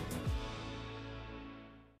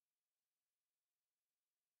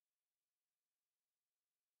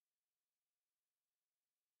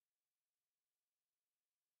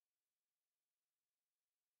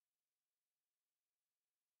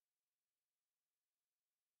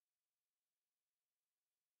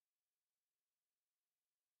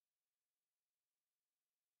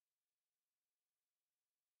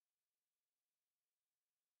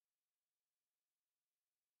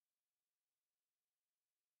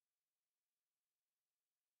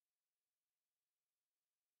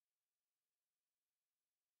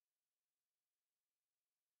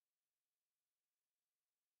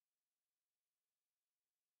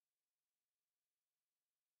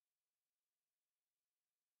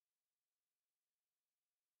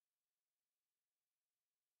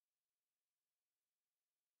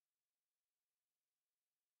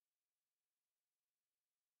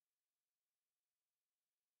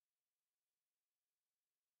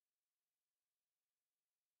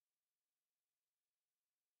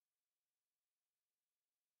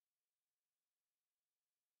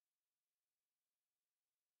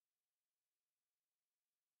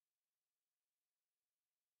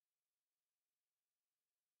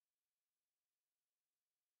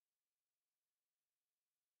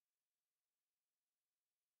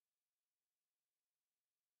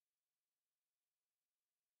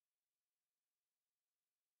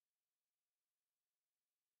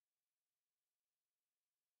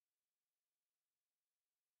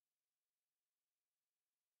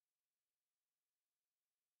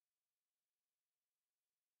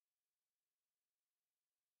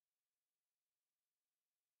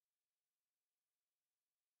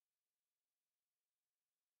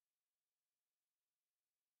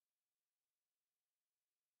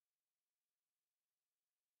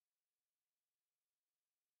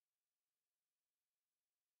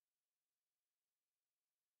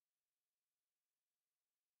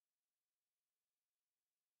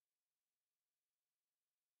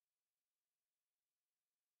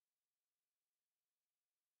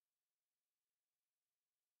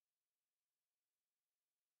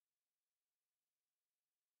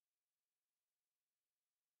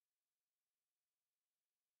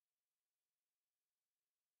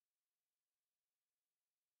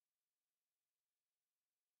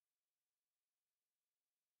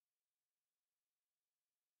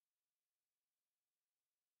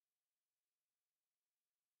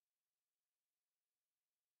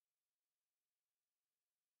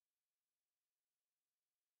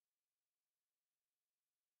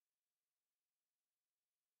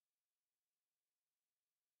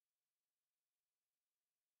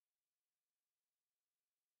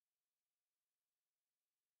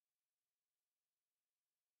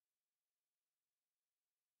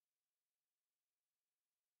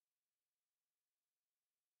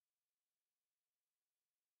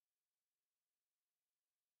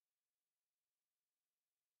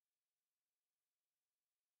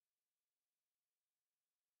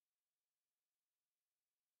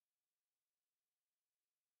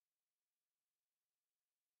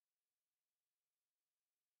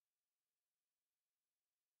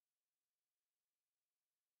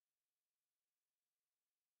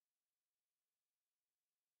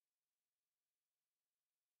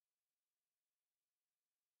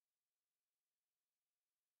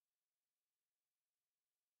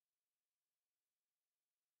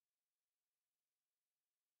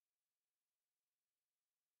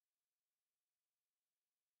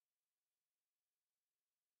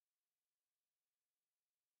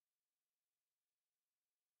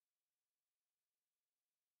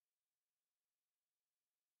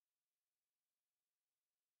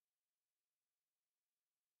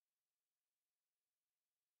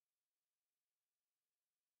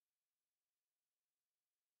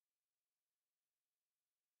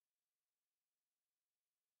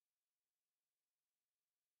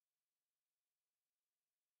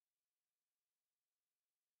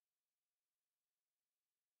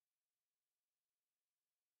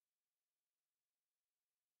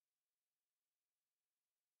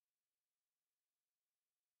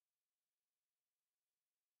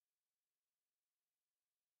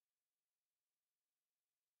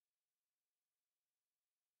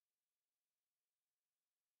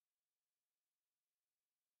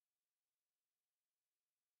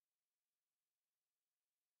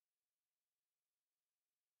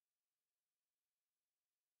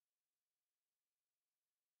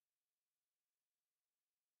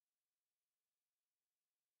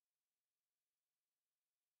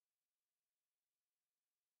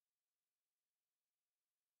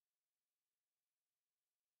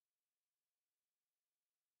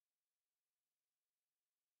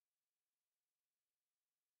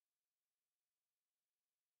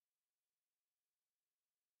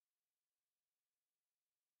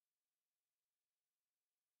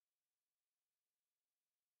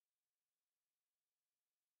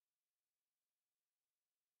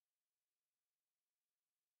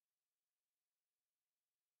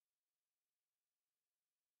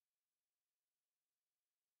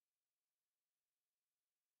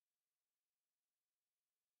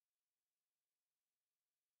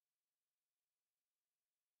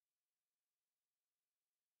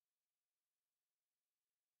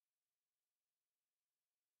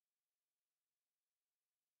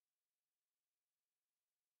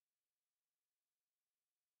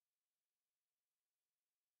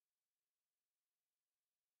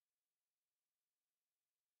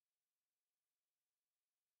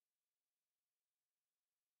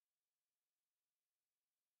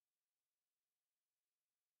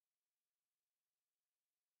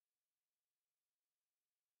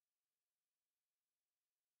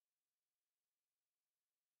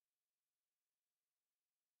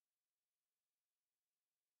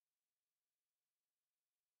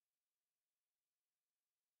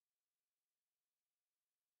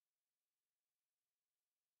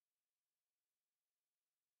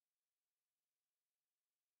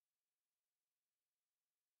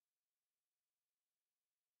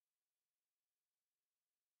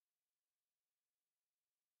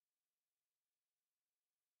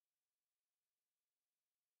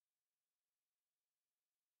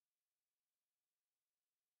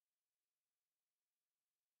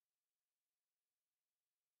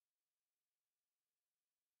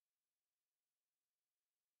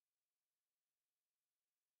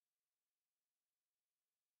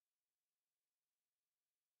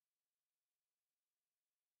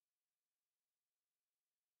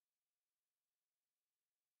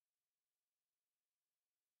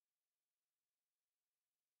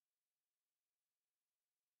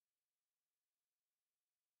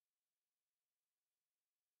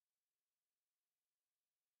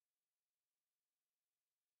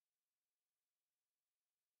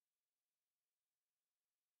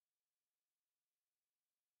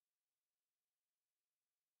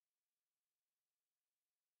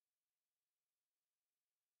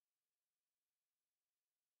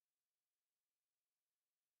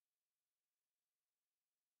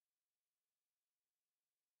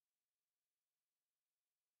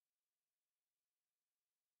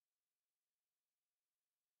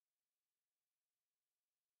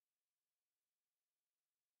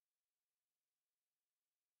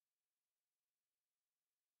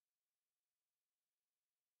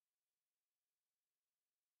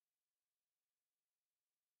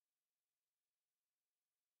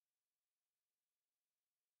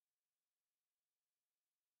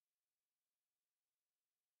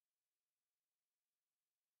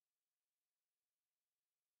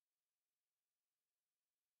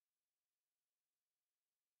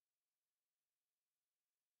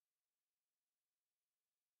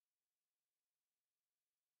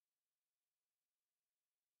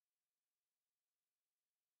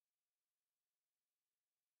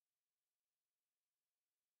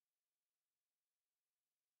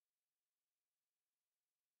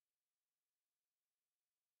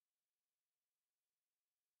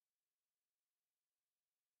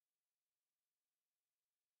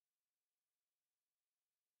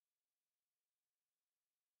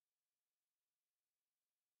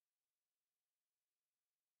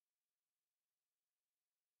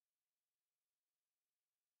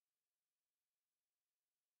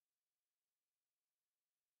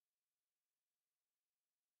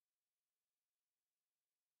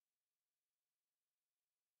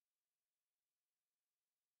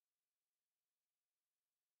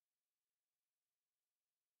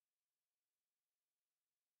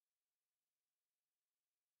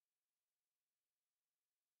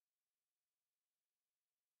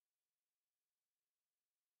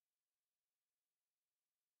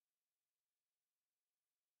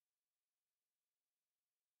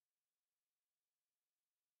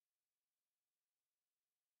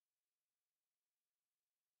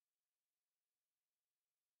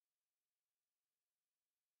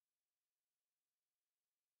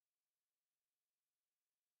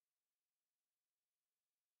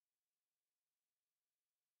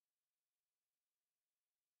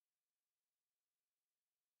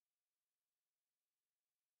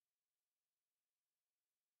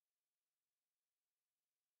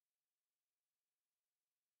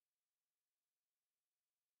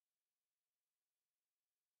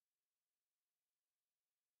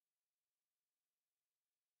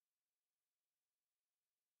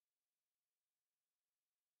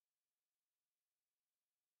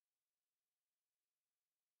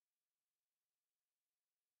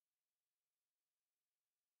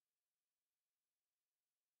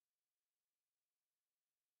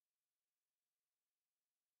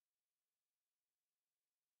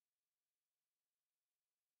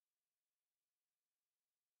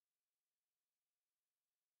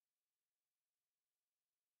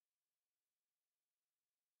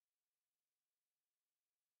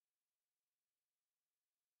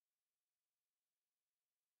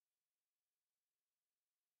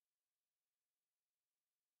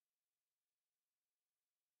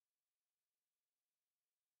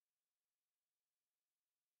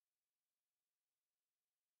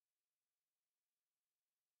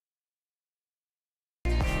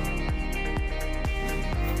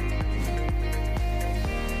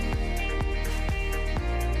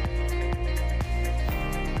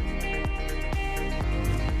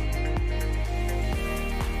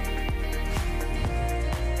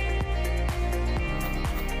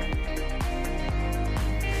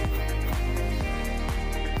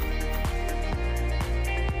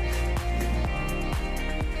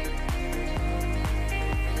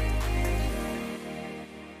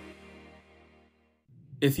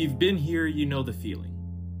 If you've been here, you know the feeling.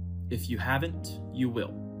 If you haven't, you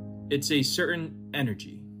will. It's a certain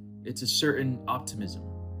energy. It's a certain optimism.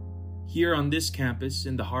 Here on this campus,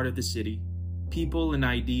 in the heart of the city, people and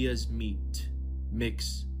ideas meet,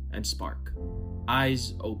 mix, and spark.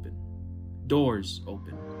 Eyes open. Doors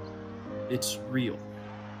open. It's real.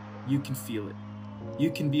 You can feel it.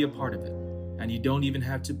 You can be a part of it. And you don't even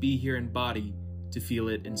have to be here in body to feel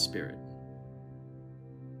it in spirit.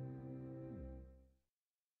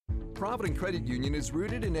 Provident Credit Union is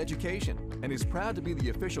rooted in education and is proud to be the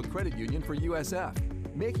official credit union for USF.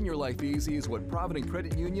 Making your life easy is what Provident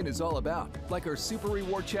Credit Union is all about, like our Super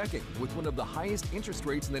Reward Checking with one of the highest interest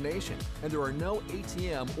rates in the nation, and there are no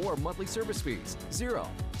ATM or monthly service fees, zero.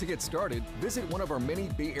 To get started, visit one of our many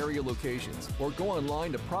Bay Area locations or go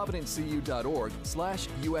online to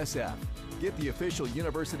providentcu.org/USF. Get the official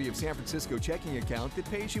University of San Francisco checking account that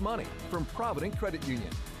pays you money from Provident Credit Union.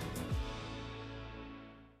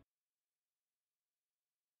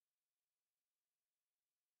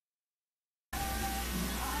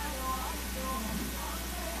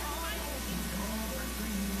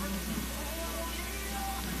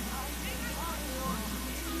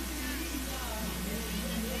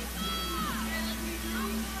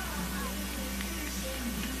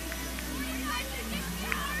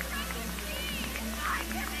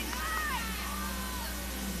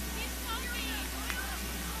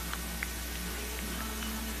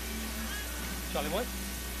 Charlie White.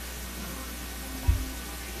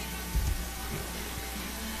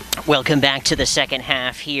 Welcome back to the second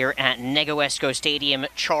half here at Negewesco Stadium.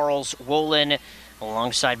 Charles Wolin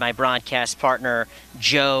alongside my broadcast partner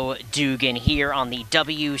Joe Dugan here on the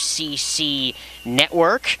WCC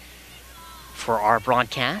network for our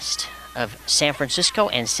broadcast of San Francisco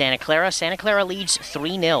and Santa Clara. Santa Clara leads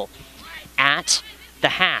 3-0 at the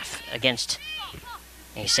half against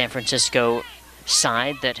a San Francisco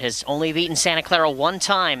side that has only beaten Santa Clara one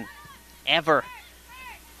time ever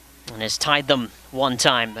and has tied them one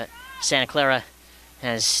time, but Santa Clara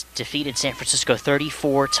has defeated San Francisco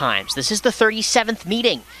 34 times. This is the 37th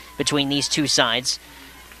meeting between these two sides,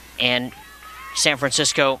 and San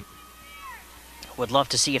Francisco would love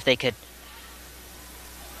to see if they could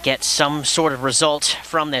get some sort of result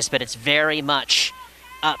from this, but it's very much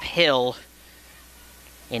uphill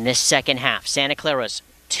in this second half. Santa Clara's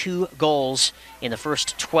 2 goals in the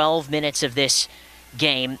first 12 minutes of this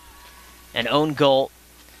game. An own goal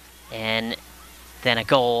and then a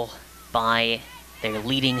goal by their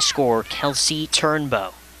leading scorer, Kelsey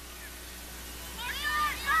Turnbow.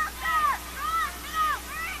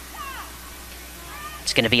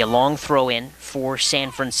 It's going to be a long throw-in for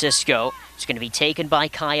San Francisco. It's going to be taken by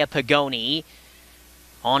Kaya Pagoni.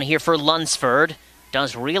 On here for Lunsford.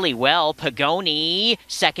 Does really well. Pagoni,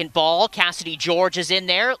 second ball. Cassidy George is in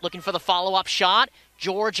there, looking for the follow-up shot.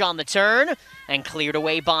 George on the turn, and cleared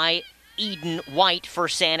away by Eden White for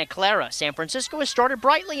Santa Clara. San Francisco has started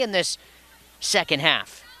brightly in this second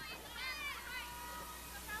half.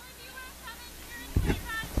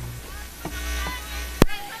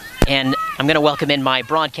 And I'm going to welcome in my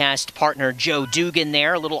broadcast partner, Joe Dugan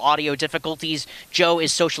there. A little audio difficulties. Joe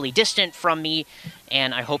is socially distant from me,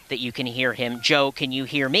 and I hope that you can hear him. Joe, can you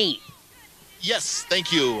hear me? Yes,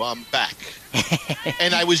 thank you. I'm back.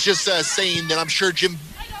 And I was just saying that I'm sure Jim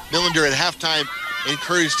Millender at halftime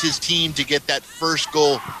encouraged his team to get that first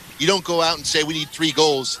goal. You don't go out and say we need 3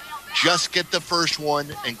 goals. Just get the first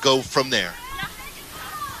one and go from there.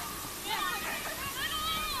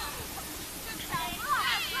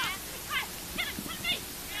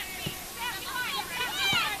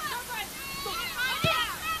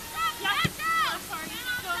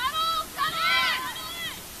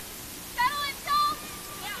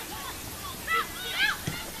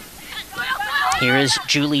 Here is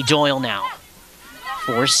Julie Doyle now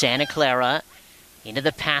for Santa Clara into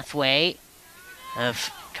the pathway of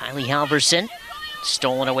Kylie Halverson.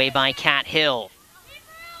 Stolen away by Kat Hill.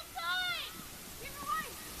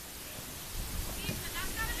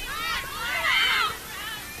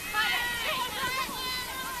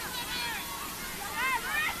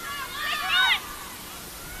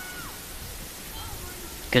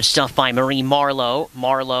 Good stuff by Marie Marlowe.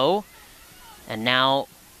 Marlowe, and now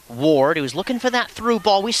Ward, who was looking for that through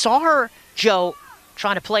ball. We saw her, Joe,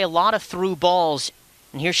 trying to play a lot of through balls.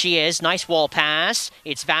 And here she is. Nice wall pass.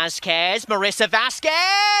 It's Vasquez. Marissa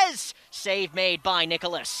Vasquez! Save made by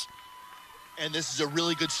Nicholas. And this is a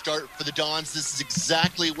really good start for the Dons. This is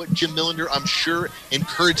exactly what Jim Millender, I'm sure,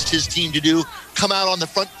 encouraged his team to do. Come out on the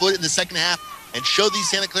front foot in the second half and show these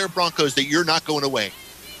Santa Clara Broncos that you're not going away.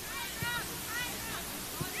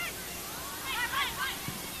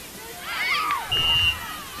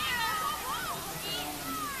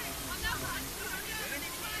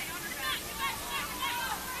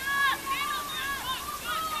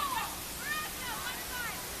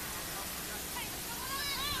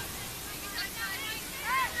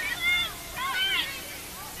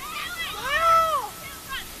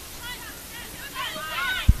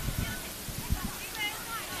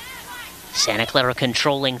 Santa Clara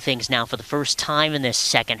controlling things now for the first time in this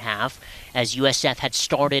second half, as USF had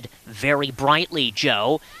started very brightly,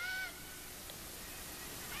 Joe.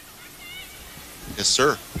 Yes,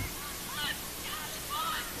 sir.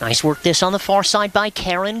 Nice work this on the far side by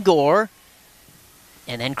Karen Gore.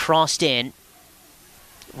 And then crossed in.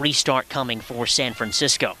 Restart coming for San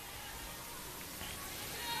Francisco.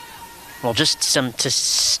 Well, just some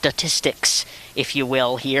statistics, if you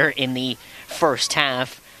will, here in the first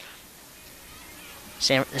half.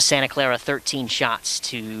 Santa Clara 13 shots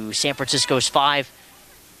to San Francisco's 5.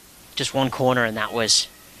 Just one corner, and that was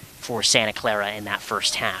for Santa Clara in that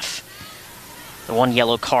first half. The one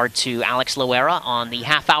yellow card to Alex Loera on the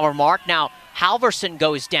half-hour mark. Now, Halverson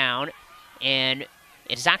goes down, and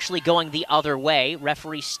it is actually going the other way.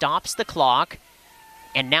 Referee stops the clock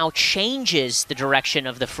and now changes the direction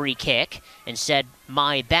of the free kick and said,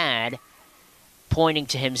 "My bad," pointing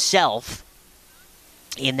to himself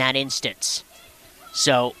in that instance.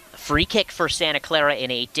 So, free kick for Santa Clara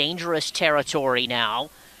in a dangerous territory now.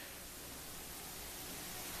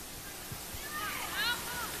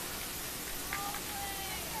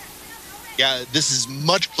 Yeah, this is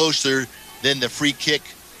much closer than the free kick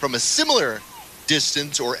from a similar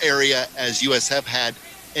distance or area as USF had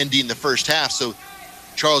ending the first half. So,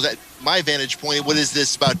 Charles, at my vantage point, what is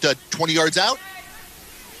this, about 20 yards out?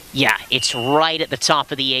 Yeah, it's right at the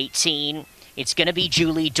top of the 18. It's going to be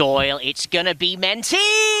Julie Doyle. It's going to be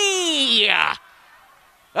Menti!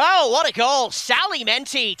 Oh, what a goal. Sally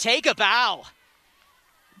Menti, take a bow.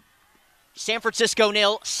 San Francisco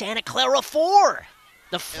 0, Santa Clara 4.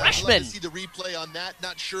 The freshman. I'd love to see the replay on that.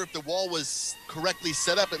 Not sure if the wall was correctly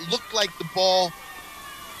set up. It looked like the ball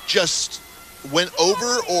just went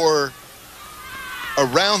over or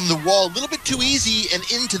around the wall a little bit too easy and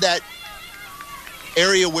into that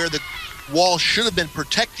area where the wall should have been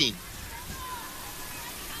protecting.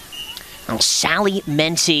 Oh, Sally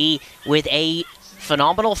Menti with a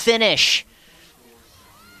phenomenal finish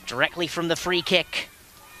directly from the free kick.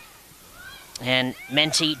 And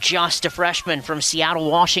Menti, just a freshman from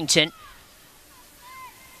Seattle, Washington.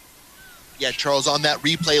 Yeah, Charles, on that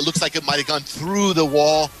replay, it looks like it might have gone through the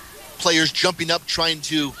wall. Players jumping up, trying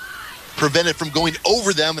to prevent it from going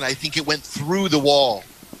over them, and I think it went through the wall.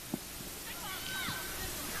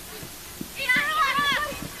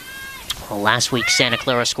 Well, last week, Santa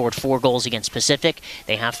Clara scored 4 goals against Pacific.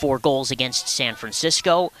 They have 4 goals against San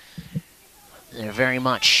Francisco. They're very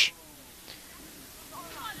much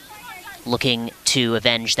looking to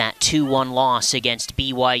avenge that 2-1 loss against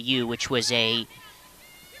BYU, which was a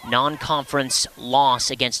non-conference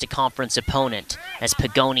loss against a conference opponent, as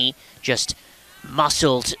Pagoni just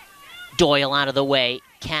muscled Doyle out of the way.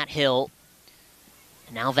 Cathill,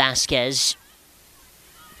 now Vasquez.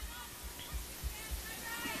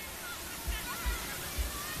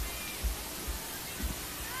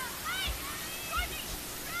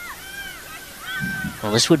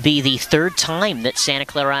 Well, this would be the 3rd time that Santa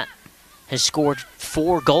Clara has scored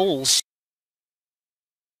 4 goals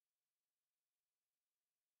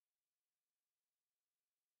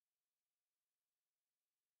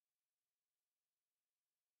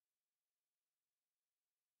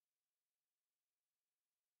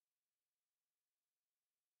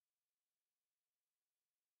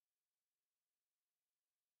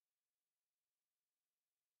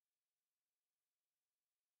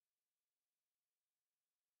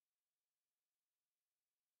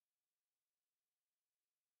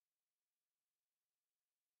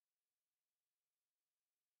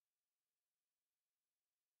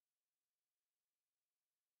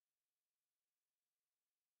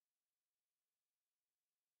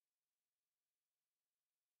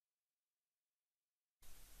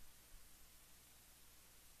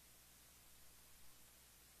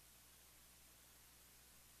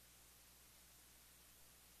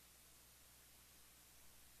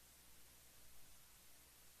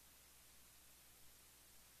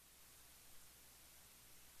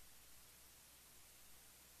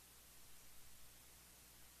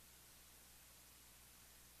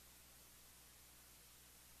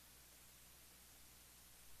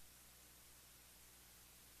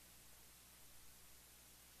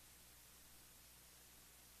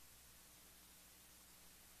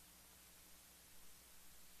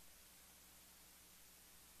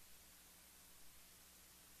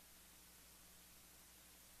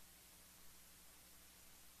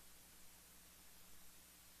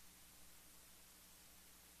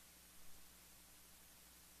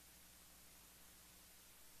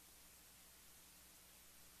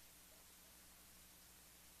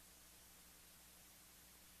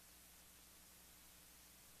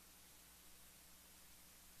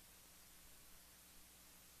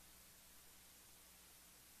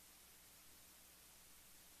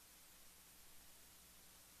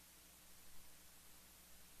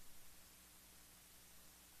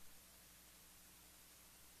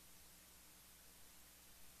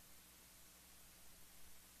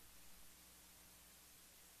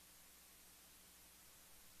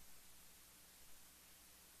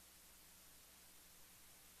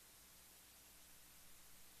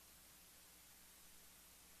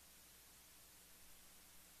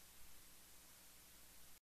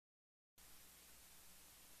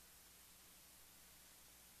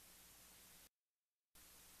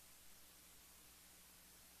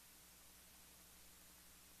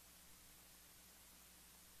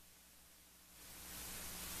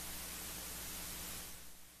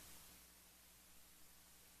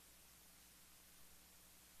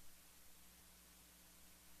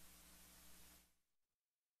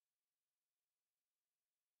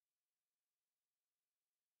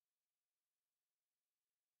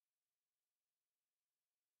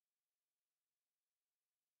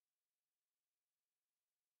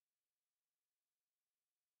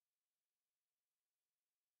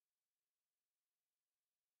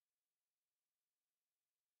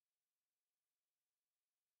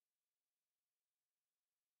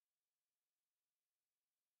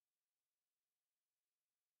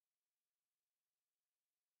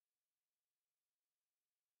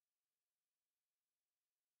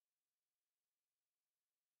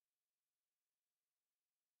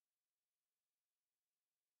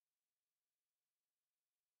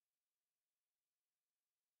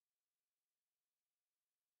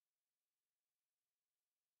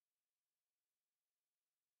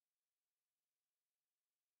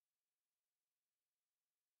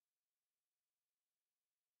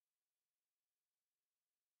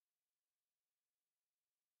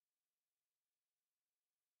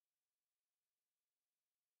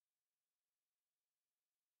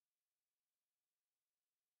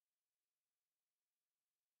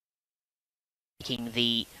Making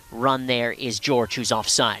the run there is George, who's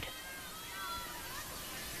offside.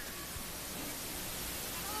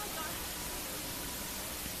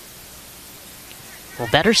 Well,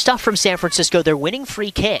 better stuff from San Francisco. They're winning free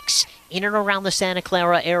kicks in and around the Santa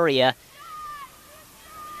Clara area.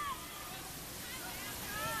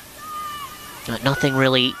 Nothing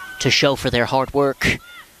really to show for their hard work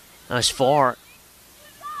thus far.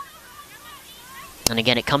 And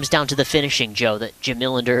again, it comes down to the finishing, Joe, that Jim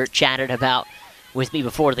Millender chatted about with me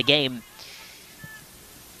before the game.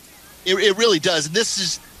 It really does. And this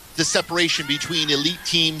is the separation between elite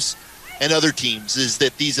teams and other teams, is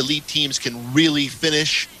that these elite teams can really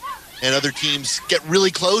finish and other teams get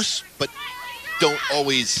really close but don't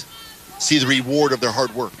always see the reward of their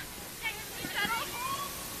hard work.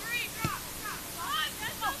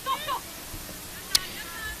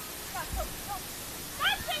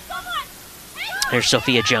 There's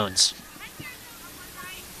Sophia Jones.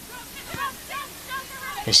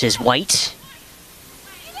 This is White.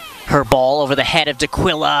 Her ball over the head of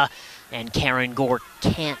D'Aquila, and Karen Gore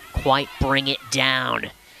can't quite bring it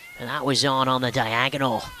down. And that was on the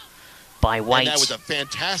diagonal by White. And that was a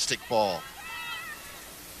fantastic ball.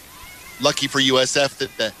 Lucky for USF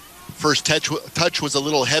that the first touch was a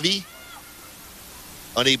little heavy.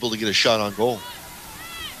 Unable to get a shot on goal.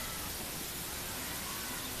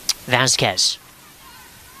 Vasquez.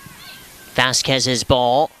 Vasquez's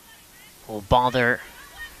ball will bother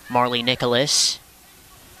Marley Nicholas.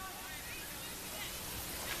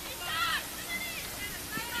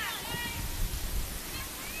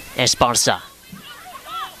 Esparza.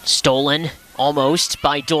 Stolen almost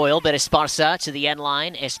by Doyle, but Esparza to the end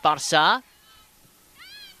line. Esparza.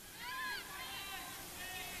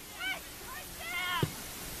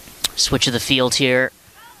 Switch of the field here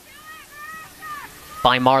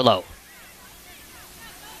by Marlowe.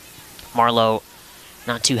 Marlowe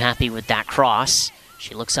not too happy with that cross.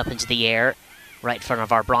 She looks up into the air right in front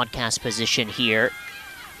of our broadcast position here.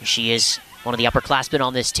 She is one of the upperclassmen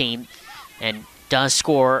on this team and does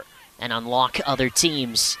score and unlock other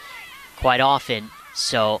teams quite often.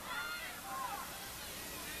 So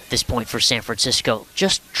at this point for San Francisco,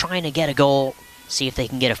 just trying to get a goal, see if they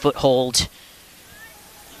can get a foothold.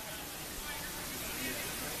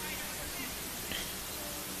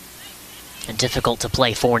 And difficult to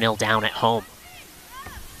play 4-0 down at home.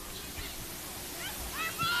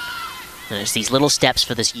 And there's these little steps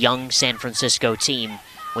for this young San Francisco team,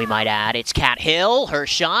 we might add. It's Kat Hill, her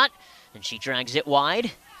shot, and she drags it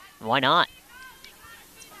wide. Why not?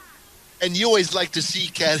 And you always like to see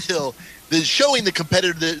Kat Hill showing the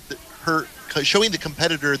competitor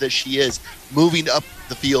that she is, moving up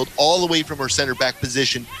the field all the way from her center back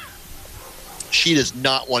position. She does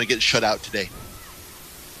not want to get shut out today.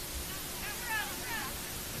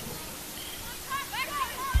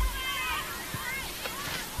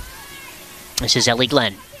 This is Ellie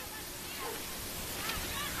Glenn.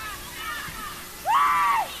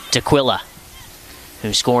 D'Aquila,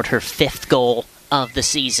 who scored her 5th goal of the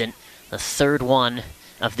season, the 3rd one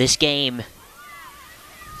of this game.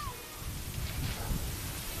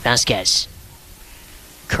 Vasquez.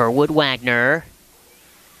 Kerwood Wagner,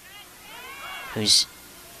 who's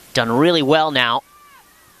done really well now.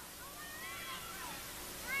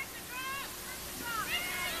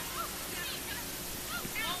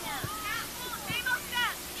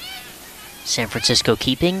 San Francisco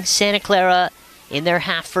keeping Santa Clara in their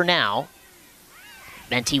half for now.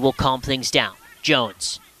 Menti will calm things down.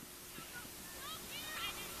 Jones.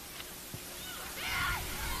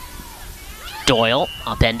 Doyle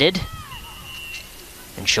upended.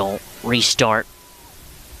 And she'll restart.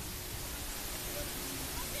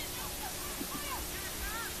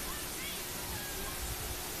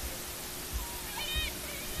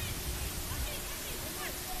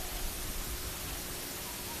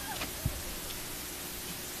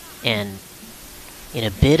 And in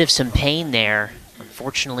a bit of some pain there,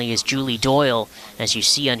 unfortunately, is Julie Doyle, as you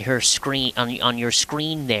see on her screen, on your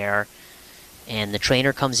screen there. And the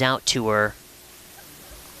trainer comes out to her.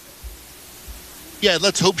 Yeah,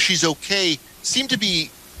 let's hope she's okay. Seemed to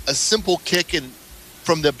be a simple kick, and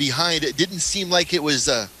from the behind, it didn't seem like it was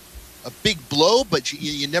a big blow, but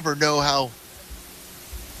you never know how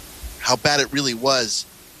bad it really was.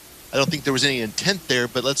 I don't think there was any intent there,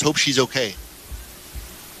 but let's hope she's okay.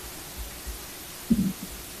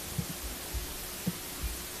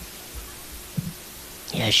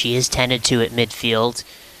 Yeah, she is tended to at midfield.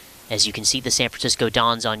 As you can see the San Francisco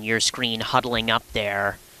Dons on your screen huddling up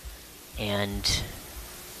there. And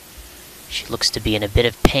she looks to be in a bit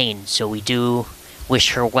of pain, so we do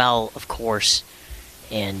wish her well, of course.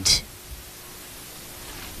 And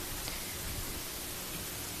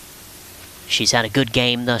She's had a good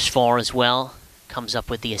game thus far as well. Comes up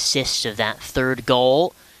with the assist of that third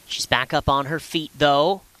goal. She's back up on her feet,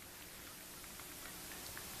 though.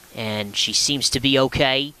 And she seems to be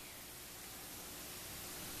okay.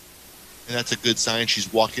 And that's a good sign.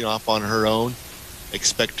 She's walking off on her own.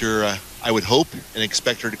 Expect her, I would hope, and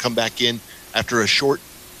expect her to come back in after a short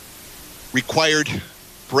required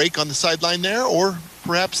break on the sideline there, or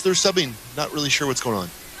perhaps they're subbing. Not really sure what's going on.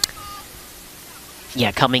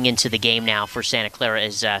 Yeah, coming into the game now for Santa Clara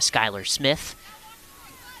is Skylar Smith.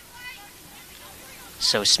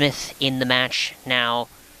 So Smith in the match now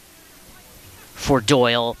for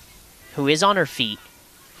Doyle, who is on her feet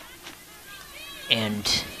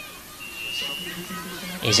and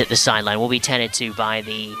is at the sideline. Will be tended to by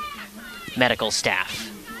the medical staff.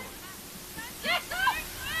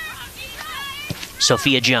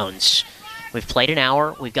 Sophia Jones. We've played an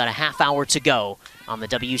hour. We've got a half hour to go on the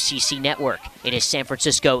WCC network. It is San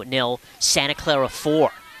Francisco 0, Santa Clara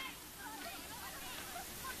 4.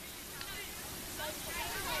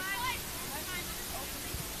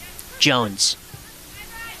 Jones.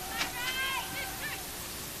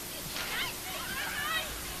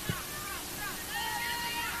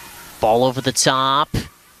 Ball over the top.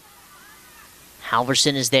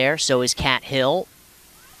 Halverson is there, so is Kat Hill.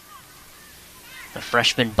 The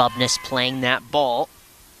freshman Bubness playing that ball.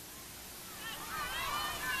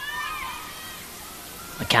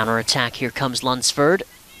 A counterattack, here comes Lunsford.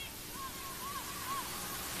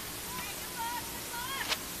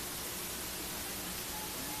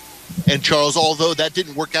 And Charles, although that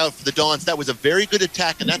didn't work out for the Dons, that was a very good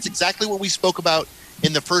attack, and that's exactly what we spoke about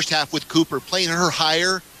in the first half with Cooper, playing her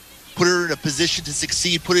higher, put her in a position to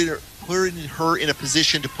succeed, putting her in a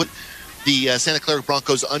position to put the Santa Clara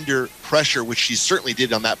Broncos under pressure, which she certainly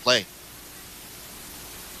did on that play.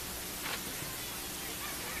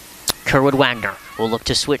 Kerwood Wagner will look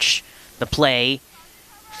to switch the play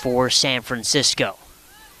for San Francisco.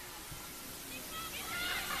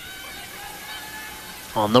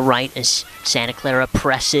 On the right as Santa Clara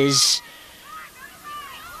presses.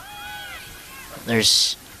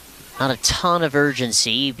 There's not a ton of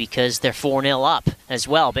urgency because they're 4-0 up as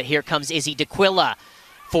well. But here comes Izzy DeQuilla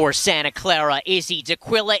for Santa Clara. Izzy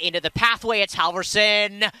DeQuilla into the pathway. It's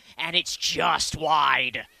Halverson, and it's just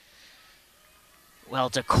wide. Well,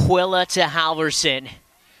 DeQuilla to Halverson.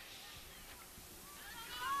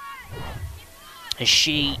 As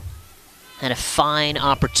she had a fine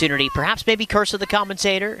opportunity, perhaps maybe curse of the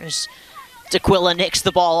commentator, as DeQuilla nicks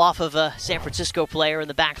the ball off of a San Francisco player in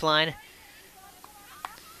the back line.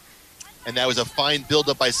 And that was a fine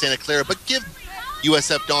build-up by Santa Clara, but give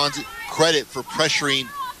USF Dons credit for pressuring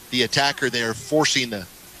the attacker there, forcing the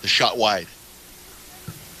shot wide.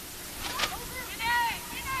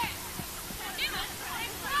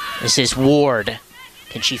 This is Ward.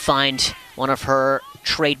 Can she find one of her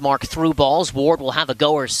trademark through balls? Ward will have a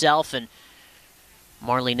go herself, and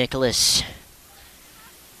Marley Nicholas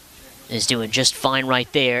is doing just fine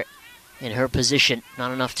right there in her position.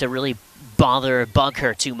 Not enough to really bother or bug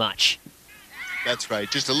her too much. That's right.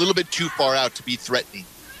 Just a little bit too far out to be threatening.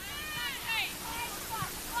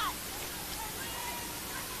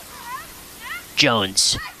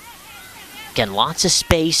 Jones. Again, lots of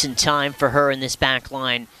space and time for her in this back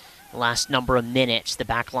line. The last number of minutes, the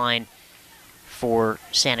back line for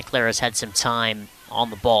Santa Clara's had some time on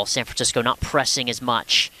the ball. San Francisco not pressing as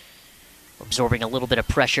much, absorbing a little bit of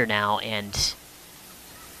pressure now and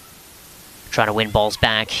trying to win balls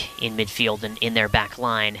back in midfield and in their back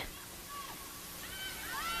line.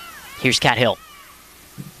 Here's Kat Hill.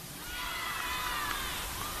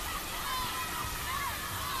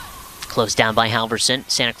 Closed down by Halverson.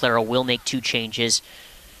 Santa Clara will make two changes.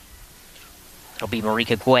 It'll be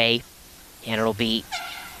Marika Guay, and it'll be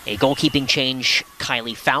a goalkeeping change,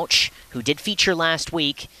 Kylie Fouch, who did feature last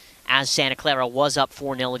week as Santa Clara was up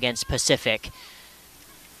 4-0 against Pacific.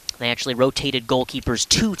 They actually rotated goalkeepers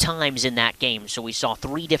 2 times in that game, so we saw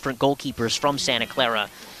 3 different goalkeepers from Santa Clara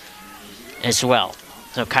as well.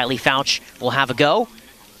 So Kylie Fouch will have a go.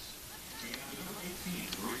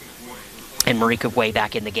 And Marika Guay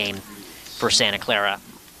back in the game for Santa Clara.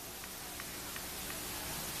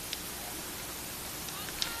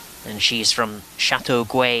 And she's from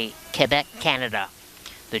Chateauguay, Quebec, Canada,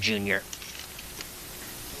 the junior.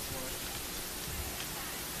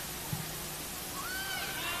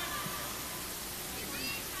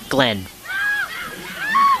 Glenn.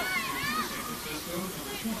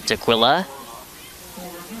 DeQuilla.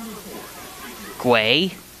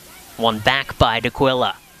 Guay. One back by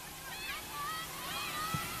DeQuilla.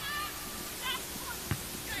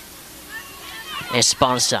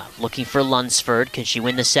 Esparza looking for Lunsford. Can she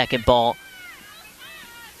win the second ball?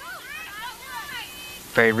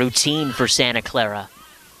 Very routine for Santa Clara.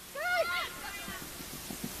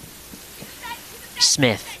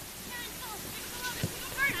 Smith.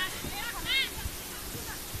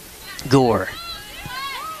 Gore.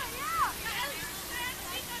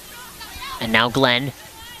 And now Glenn.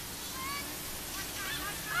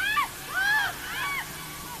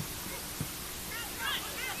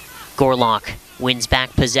 Gorlock wins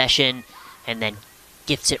back possession and then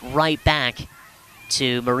gets it right back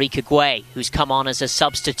to Marika Guay, who's come on as a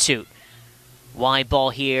substitute. Wide ball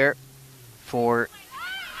here for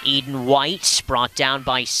Eden White, brought down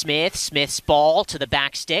by Smith. Smith's ball to the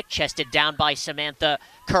back stick, chested down by Samantha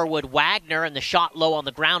Kerwood-Wagner, and the shot low on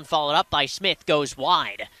the ground, followed up by Smith, goes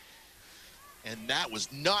wide. And that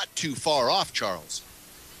was not too far off, Charles.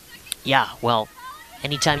 Yeah, well,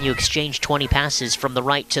 anytime you exchange 20 passes from the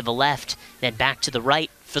right to the left, then back to the right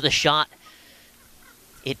for the shot,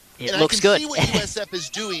 it looks good. I can see what USF is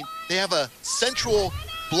doing. They have a central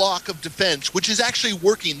block of defense, which is actually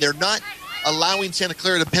working. They're not allowing Santa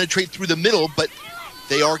Clara to penetrate through the middle, but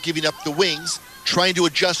they are giving up the wings, trying to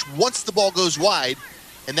adjust once the ball goes wide,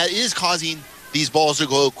 and that is causing these balls to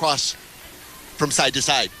go across from side to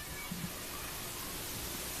side.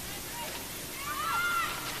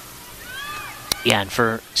 Yeah, and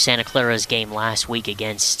for Santa Clara's game last week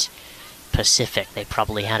against Pacific, they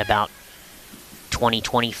probably had about 20,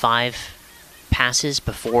 25 passes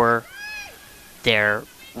before their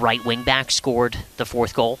right wing back scored the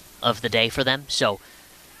fourth goal of the day for them. So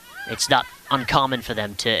it's not uncommon for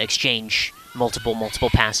them to exchange multiple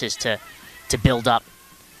passes to build up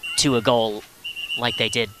to a goal like they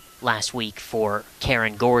did last week for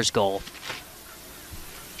Karen Gore's goal.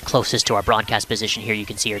 Closest to our broadcast position here, you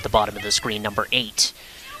can see her at the bottom of the screen, number 8.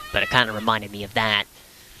 But it kind of reminded me of that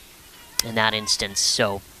in that instance.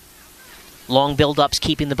 So long build-ups,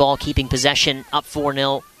 keeping the ball, keeping possession, up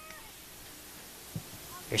 4-0.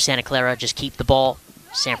 Here's Santa Clara, just keep the ball.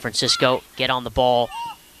 San Francisco, get on the ball,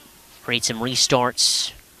 create some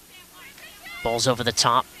restarts. Ball's over the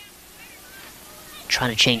top. Trying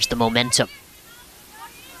to change the momentum.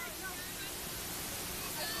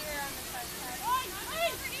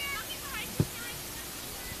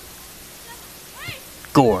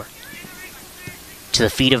 Gore. To the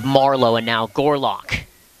feet of Marlowe, and now Gorlock.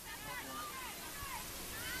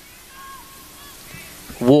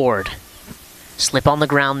 Ward. Slip on the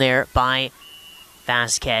ground there by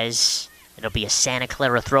Vasquez. It'll be a Santa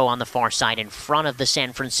Clara throw on the far side in front of the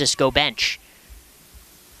San Francisco bench.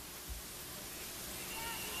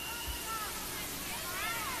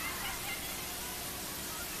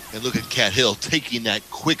 And look at Cat Hill taking that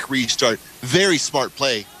quick restart. Very smart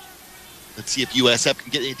play. Let's see if USF can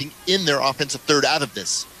get anything in their offensive third out of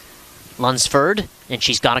this. Lunsford, and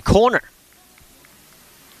she's got a corner.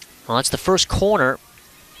 Well, that's the first corner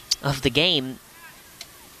of the game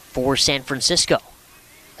for San Francisco.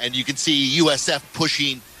 And you can see USF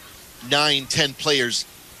pushing 9, 10 players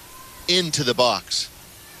into the box.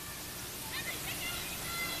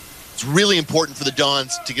 It's really important for the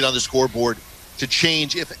Dons to get on the scoreboard, to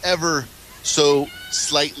change, if ever so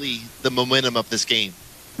slightly, the momentum of this game.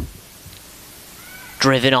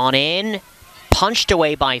 Driven on in, punched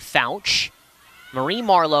away by Fouch. Marie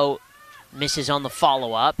Marlowe misses on the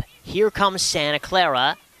follow-up. Here comes Santa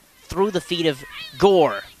Clara through the feet of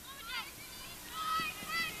Gore.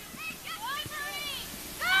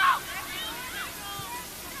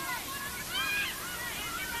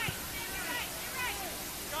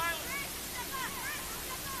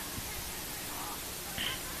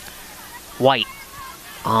 White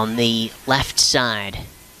on the left side.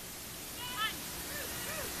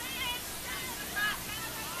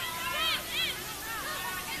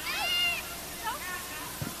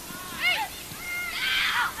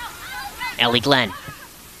 Ellie Glenn.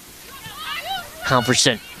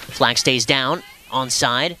 Halverson. Flag stays down.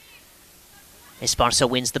 Onside. Esparza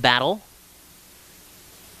wins the battle.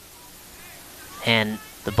 And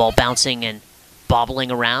the ball bouncing and bobbling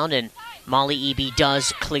around, and Molly Eby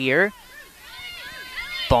does clear.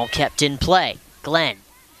 Ball kept in play. Glenn.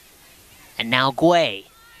 And now Guay.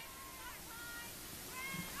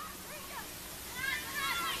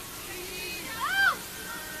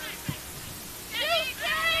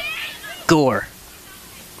 Gore.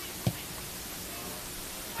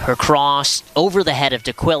 Her cross over the head of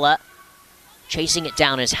D'Aquila. Chasing it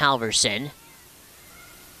down is Halverson.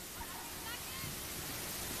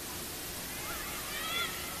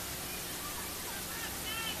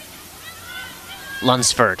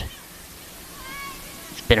 Lunsford.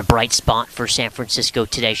 It's been a bright spot for San Francisco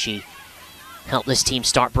today. She helped this team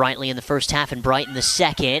start brightly in the first half and bright in the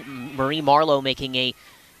second. Marie Marlowe making a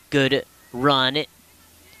good run.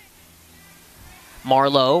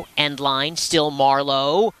 Marlowe, end line, still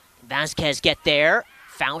Marlowe. Vasquez get there.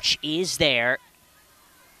 Fouch is there.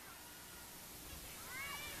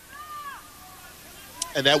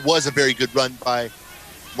 And that was a very good run by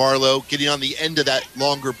Marlowe, getting on the end of that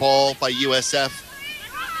longer ball by USF.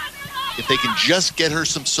 If they can just get her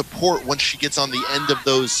some support once she gets on the end of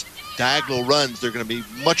those diagonal runs, they're going to be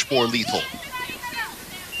much more lethal.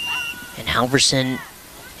 And Halverson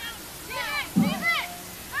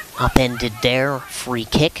upended there. Free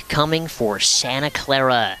kick coming for Santa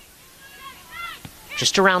Clara.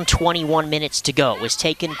 Just around 21 minutes to go. It was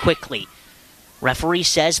taken quickly. Referee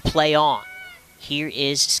says play on. Here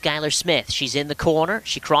is Skylar Smith. She's in the corner.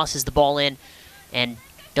 She crosses the ball in and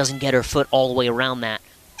doesn't get her foot all the way around that.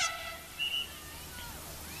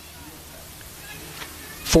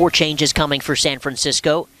 4 changes coming for San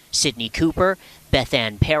Francisco. Sydney Cooper, Beth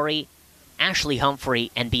Ann Perry, Ashley Humphrey,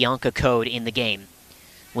 and Bianca Code in the game.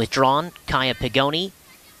 Withdrawn, Kaya Pagoni,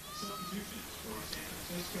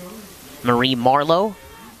 Marie Marlowe,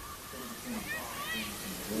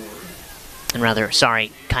 and rather,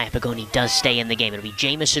 sorry, Kaya Pagoni does stay in the game. It'll be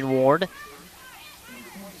Jamison Ward,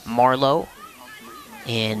 Marlowe,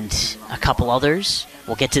 and a couple others.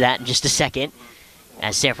 We'll get to that in just a second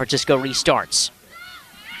as San Francisco restarts.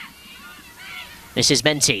 This is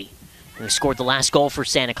Menti, who scored the last goal for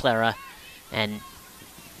Santa Clara, and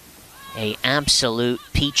an absolute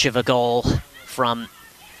peach of a goal from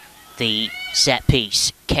the set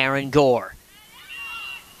piece. Karen Gore.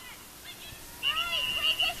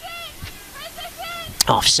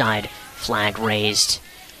 Offside flag raised.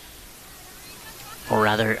 Or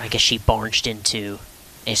rather, I guess she barged into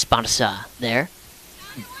Esparza there.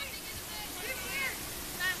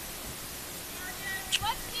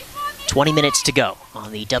 "20 minutes to go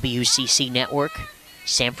on the WCC network.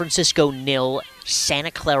 San Francisco 0,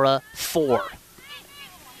 Santa Clara 4.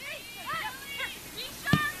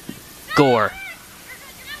 Gore.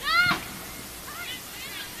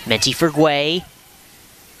 Menti for Guay.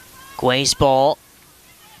 Guay's ball.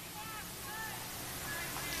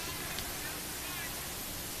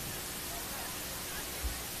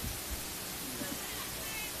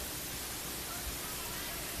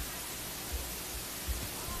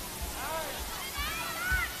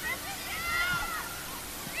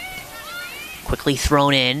 Quickly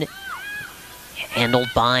thrown in, handled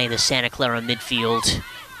by the Santa Clara midfield,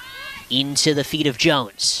 into the feet of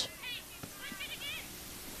Jones.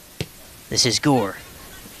 This is Gore.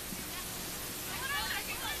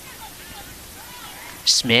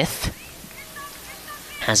 Smith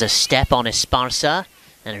has a step on Esparza,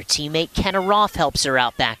 and her teammate Kenna Roth helps her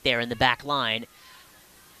out back there in the back line.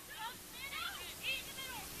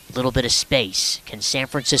 Little bit of space. Can San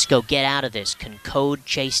Francisco get out of this? Can Code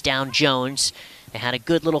chase down Jones? They had a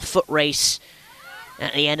good little foot race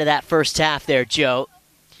at the end of that first half there, Joe.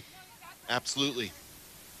 Absolutely.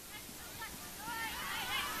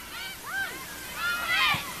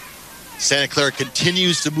 Santa Clara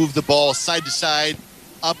continues to move the ball side to side,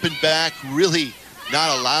 up and back, really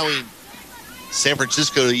not allowing San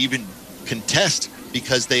Francisco to even contest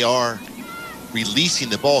because they are releasing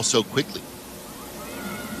the ball so quickly.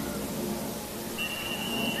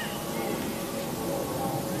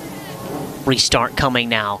 Restart coming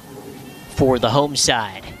now for the home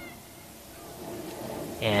side.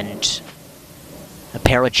 And a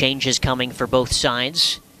pair of changes coming for both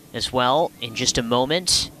sides as well in just a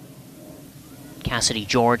moment. Cassidy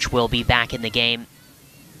George will be back in the game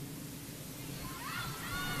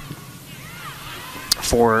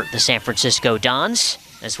for the San Francisco Dons,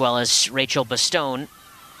 as well as Rachel Bastone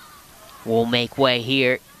will make way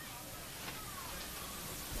here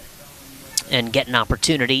and get an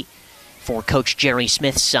opportunity for Coach Jerry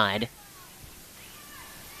Smith's side.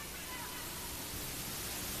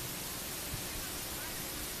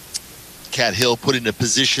 Kat Hill put in a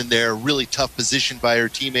position there, really tough position by her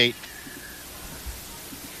teammate.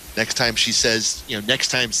 Next time she says, next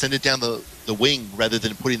time send it down the wing rather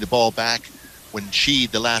than putting the ball back when she,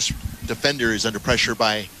 the last defender, is under pressure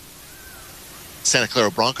by Santa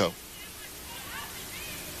Clara Bronco.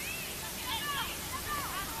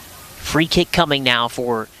 Free kick coming now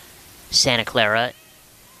for Santa Clara.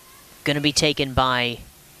 Going to be taken by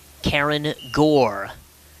Karen Gore.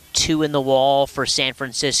 2 in the wall for San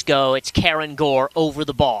Francisco. It's Karen Gore over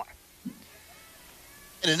the bar.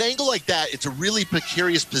 In an angle like that, it's a really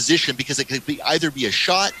precarious position because it could be either be a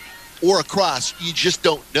shot or a cross. You just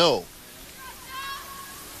don't know.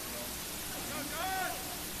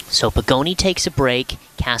 So Pagoni takes a break.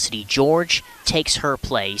 Cassidy George takes her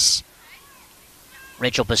place.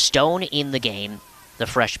 Rachel Bastone in the game, the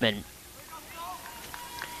freshman,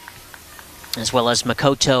 as well as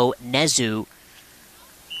Makoto Nezu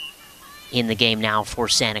in the game now for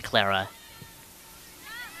Santa Clara.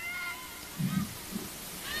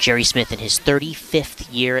 Jerry Smith in his 35th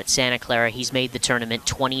year at Santa Clara. He's made the tournament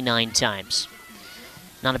 29 times.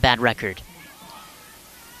 Not a bad record.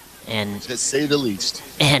 And to say the least.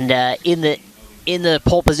 And in the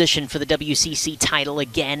pole position for the WCC title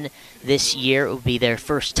again this year. It will be their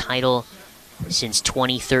first title since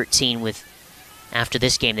 2013. With after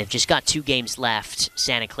this game, they've just got 2 games left,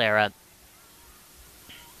 Santa Clara.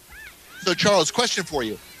 So, Charles, question for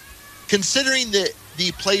you. Considering that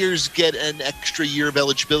the players get an extra year of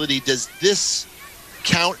eligibility, does this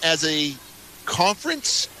count as a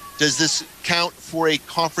conference? Does this count for a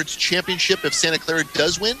conference championship if Santa Clara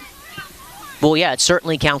does win? Well, yeah, it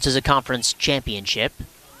certainly counts as a conference championship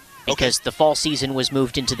because the fall season was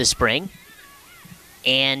moved into the spring,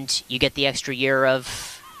 and you get the extra year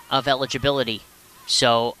of eligibility.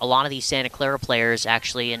 So a lot of these Santa Clara players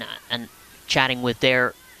actually, and chatting with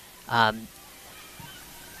their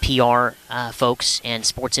PR folks and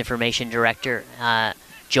sports information director,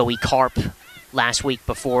 Joey Karp, last week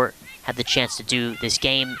before had the chance to do this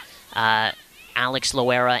game. Alex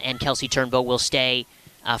Loera and Kelsey Turnbow will stay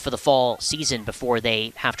for the fall season before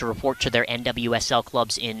they have to report to their NWSL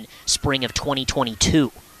clubs in spring of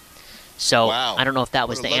 2022. So wow. I don't know if that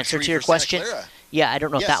was the answer to your question. Yeah, I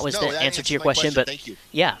don't know if that was the answer to your question, but thank you.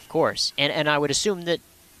 Yeah, of course. And I would assume that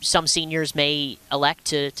some seniors may elect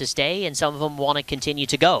to stay, and some of them want to continue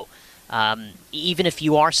to go, even if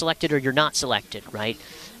you are selected or you're not selected, right?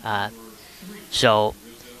 So,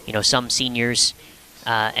 you know, some seniors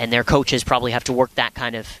and their coaches probably have to work that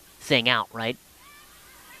kind of thing out, right?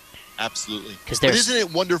 Absolutely. But isn't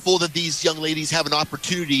it wonderful that these young ladies have an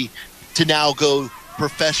opportunity to now go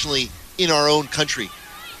professionally in our own country?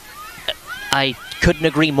 I couldn't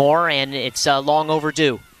agree more, and it's long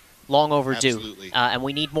overdue. Long overdue. Absolutely. And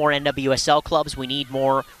we need more NWSL clubs. We need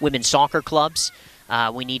more women's soccer clubs.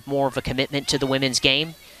 We need more of a commitment to the women's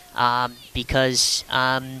game because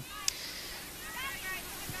that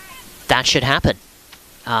should happen.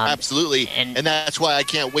 Absolutely. And that's why I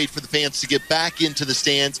can't wait for the fans to get back into the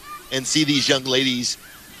stands and see these young ladies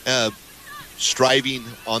striving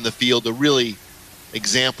on the field. They're really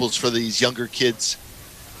examples for these younger kids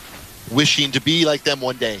wishing to be like them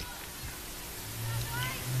one day.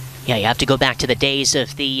 Yeah, you have to go back to the days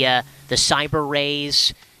of the Cyber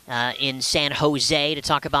Rays in San Jose to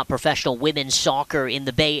talk about professional women's soccer in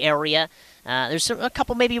the Bay Area. There's a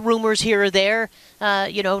couple maybe rumors here or there.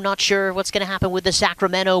 Not sure what's going to happen with the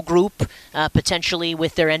Sacramento group, potentially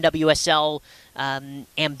with their NWSL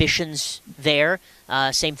ambitions there.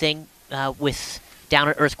 Same thing with down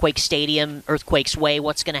at Earthquake Stadium, Earthquake's Way.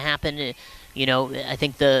 What's going to happen? I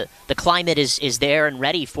think the climate is there and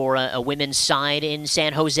ready for a women's side in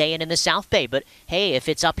San Jose and in the South Bay. But, hey, if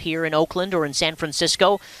it's up here in Oakland or in San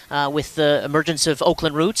Francisco with the emergence of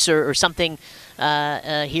Oakland Roots or something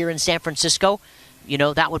here in San Francisco,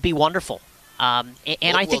 that would be wonderful.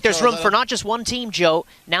 I think there's room for not just one team, Joe,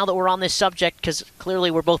 now that we're on this subject, because clearly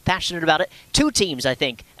we're both passionate about it. 2 teams, I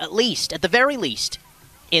think, at the very least,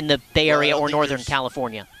 in the Bay Area or Northern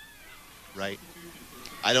California. Right.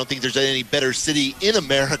 I don't think there's any better city in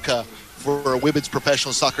America for a women's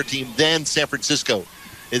professional soccer team than San Francisco.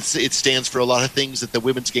 It stands for a lot of things that the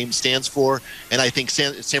women's game stands for, and I think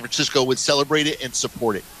San Francisco would celebrate it and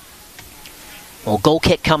support it. Well, goal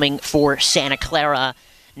kick coming for Santa Clara.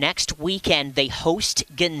 Next weekend, they host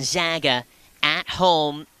Gonzaga at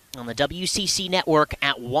home on the WCC network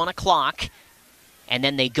at 1 o'clock, and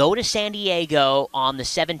then they go to San Diego on the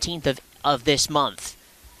 17th of this month.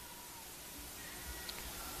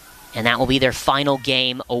 And that will be their final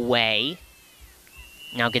game away.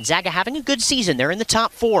 Now, Gonzaga having a good season. They're in the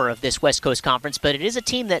top 4 of this West Coast Conference, but it is a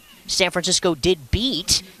team that San Francisco did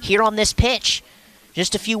beat here on this pitch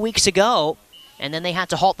just a few weeks ago, and then they had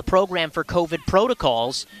to halt the program for COVID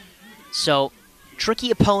protocols. So, tricky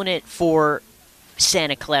opponent for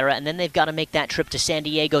Santa Clara, and then they've got to make that trip to San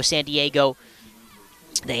Diego. San Diego,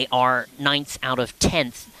 they are 9th out of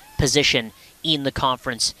 10th position in the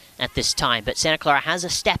conference at this time. But Santa Clara has a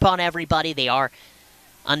step on everybody. They are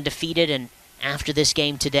undefeated, and after this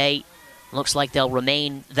game today, looks like they'll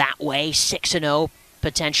remain that way, 6-0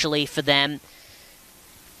 potentially for them,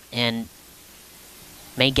 and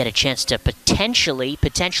may get a chance to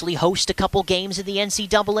potentially host a couple games in the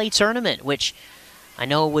NCAA tournament, which I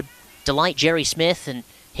know would delight Jerry Smith and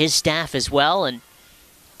his staff as well, and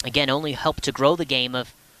again, only help to grow the game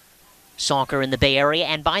of soccer in the Bay Area.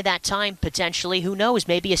 And by that time, potentially, who knows,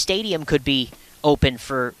 maybe a stadium could be open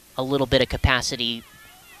for a little bit of capacity,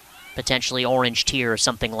 potentially orange tier or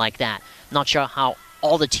something like that. Not sure how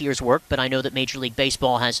all the tiers work, but I know that Major League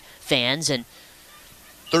Baseball has fans, and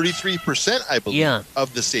 33%, I believe, Yeah.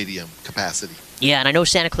 of the stadium capacity. Yeah, and I know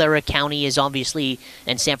Santa Clara County is obviously,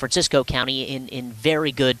 and San Francisco County, in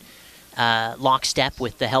very good lockstep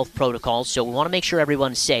with the health protocols. So we want to make sure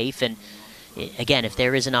everyone's safe. And again, if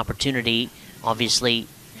there is an opportunity, obviously,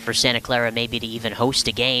 for Santa Clara maybe to even host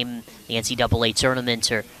a game, the NCAA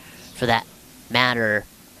tournament, or for that matter,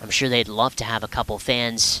 I'm sure they'd love to have a couple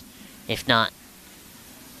fans, if not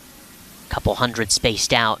a couple hundred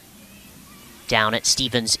spaced out, down at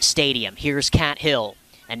Stevens Stadium. Here's Cat Hill,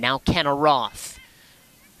 and now Kenna Roth.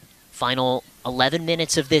 Final 11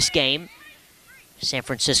 minutes of this game. San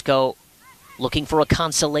Francisco looking for a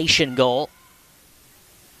consolation goal.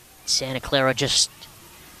 Santa Clara just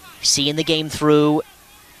seeing the game through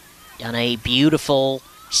on a beautiful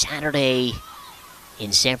Saturday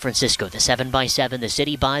in San Francisco, the 7x7, the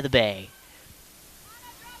city by the bay.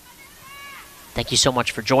 Thank you so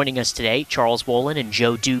much for joining us today. Charles Wolin and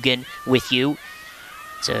Joe Dugan with you.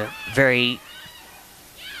 It's a very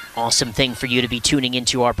awesome thing for you to be tuning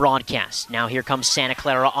into our broadcast. Now here comes Santa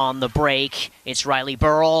Clara on the break. It's Riley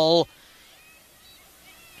Burrell.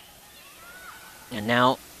 And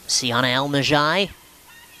now Sienna Elmazai.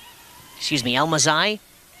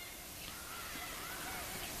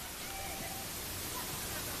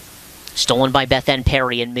 Stolen by Beth Ann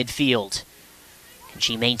Perry in midfield. Can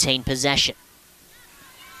she maintain possession?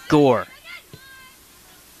 Gore.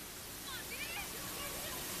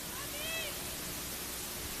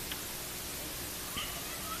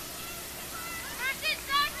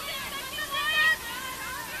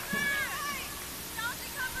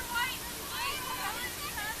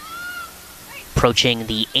 Approaching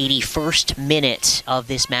the 81st minute of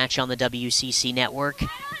this match on the WCC network.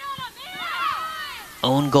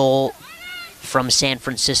 Own goal from San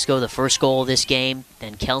Francisco, the first goal of this game.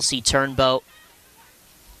 Then Kelsey Turnbow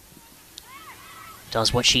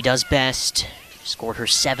does what she does best. Scored her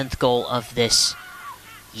 7th goal of this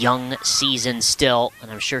young season still. And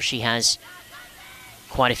I'm sure she has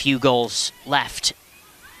quite a few goals left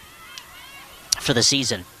for the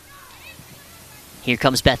season. Here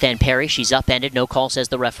comes Beth Ann Perry. She's upended. No call, says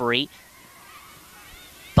the referee.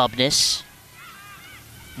 Bubness.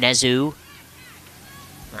 Nezu.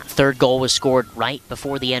 That 3rd goal was scored right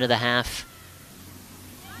before the end of the half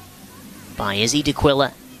by Izzy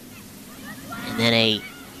DeQuilla. And then a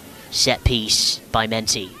set piece by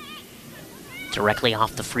Menti. Directly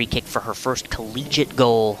off the free kick for her first collegiate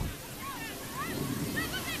goal.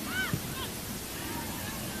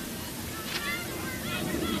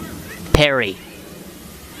 Perry.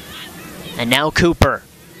 And now Cooper,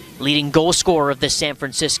 leading goal scorer of the San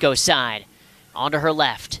Francisco side. Onto her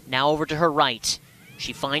left, now over to her right.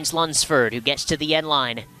 She finds Lunsford, who gets to the end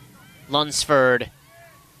line. Lunsford.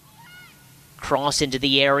 Cross into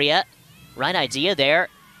the area. Right idea there.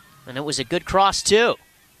 And it was a good cross, too.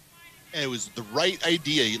 And it was the right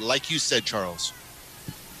idea, like you said, Charles.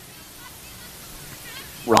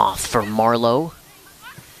 Roth for Marlowe.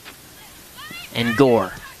 And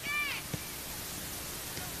Gore.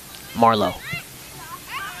 Marlowe.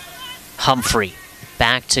 Humphrey.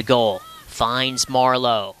 Back to goal. Finds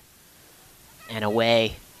Marlowe. And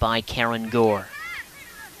away by Karen Gore.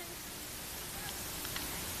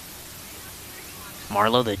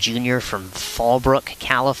 Marlowe, the junior from Fallbrook,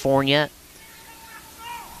 California.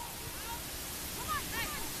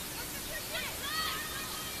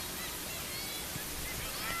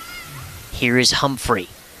 Here is Humphrey.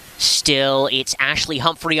 Still, it's Ashley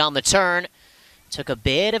Humphrey on the turn. Took a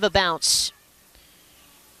bit of a bounce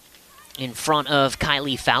in front of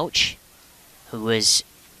Kylie Fouch, who was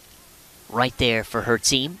right there for her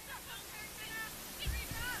team.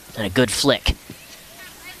 And a good flick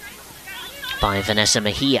by Vanessa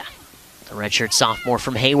Mejia, the redshirt sophomore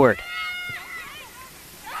from Hayward.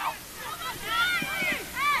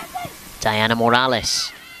 Diana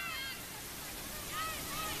Morales.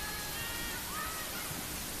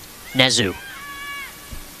 Nezu.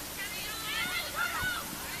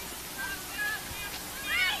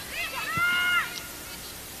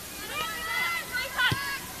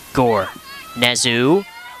 Gore. Nezu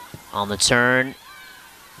on the turn.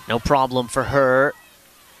 No problem for her.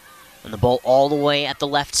 And the ball all the way at the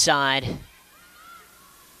left side.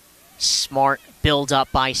 Smart build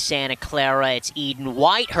up by Santa Clara. It's Eden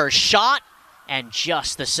White. Her shot. And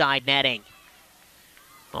just the side netting.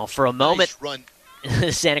 Well, for a moment, Nice run.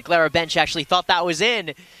 the Santa Clara bench actually thought that was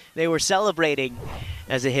in. They were celebrating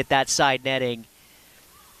as it hit that side netting.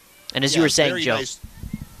 And as you were saying, very Joe. Nice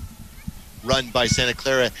run by Santa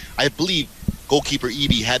Clara. I believe goalkeeper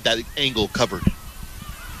Eby had that angle covered.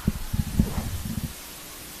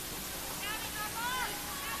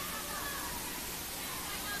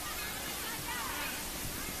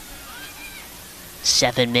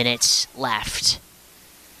 7 minutes left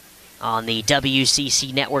on the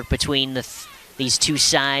WCC network between these two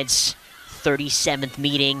sides. 37th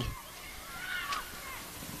meeting.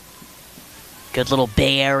 Good little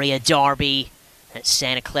Bay Area derby that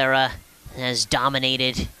Santa Clara has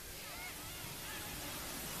dominated.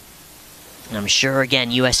 And I'm sure, again,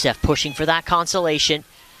 USF pushing for that consolation.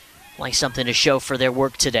 Like something to show for their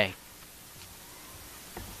work today.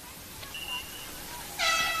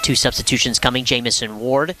 Two substitutions coming, Jamison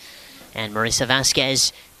Ward and Marissa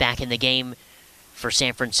Vasquez back in the game for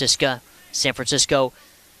San Francisco.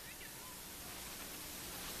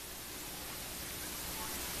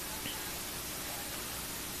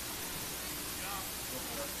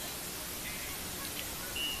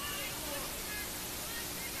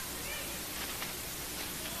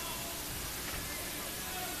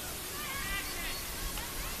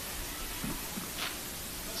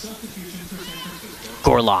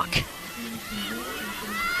 Gorlock.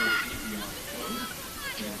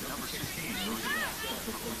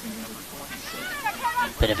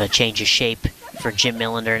 Bit of a change of shape for Jim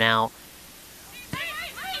Millender now.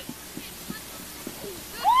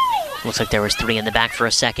 Looks like there was 3 in the back for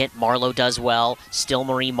a second. Marlowe does well. Still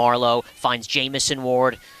Marie Marlowe finds Jamison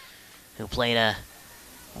Ward, who played a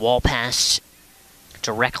wall pass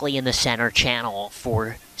directly in the center channel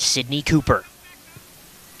for Sydney Cooper.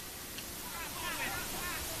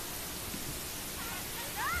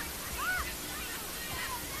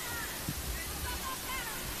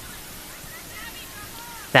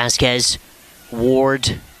 Vasquez,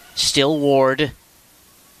 Ward, still Ward.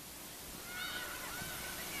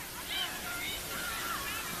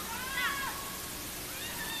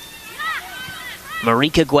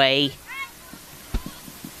 Marika Guay.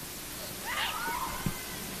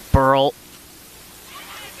 Burl.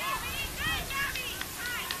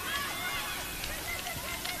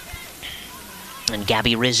 And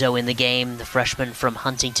Gabby Rizzo in the game, the freshman from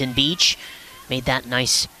Huntington Beach, made that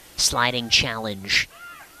nice sliding challenge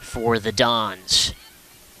for the Dons.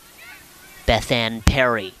 Bethann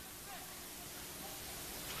Perry.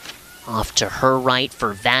 Off to her right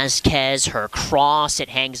for Vasquez. Her cross, it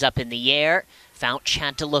hangs up in the air. Fouch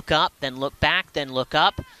had to look up, then look back, then look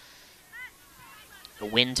up. The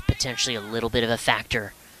wind potentially a little bit of a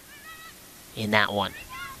factor in that one.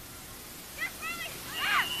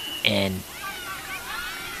 And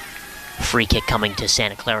free kick coming to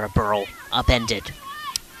Santa Clara. Burl upended.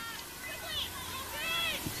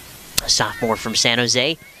 A sophomore from San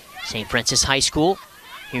Jose, St. Francis High School.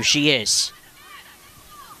 Here she is.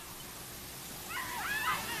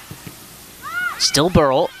 Still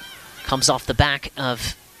Burl. Comes off the back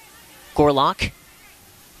of Gorlock.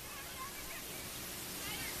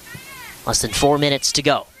 Less than 4 minutes to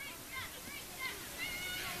go.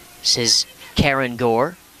 This is Karen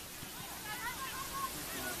Gore.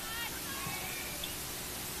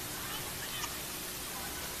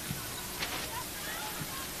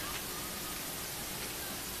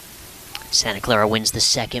 Santa Clara wins the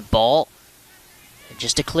second ball. And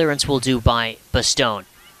just a clearance will do by Bastone.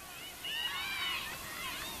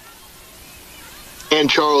 And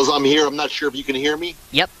Charles, I'm here. I'm not sure if you can hear me.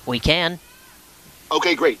 Yep, we can.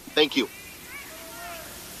 Okay, great. Thank you.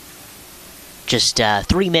 Just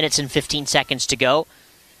 3 minutes and 15 seconds to go.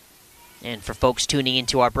 And for folks tuning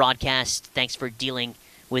into our broadcast, thanks for dealing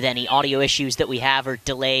with any audio issues that we have or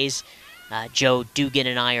delays. Joe Dugan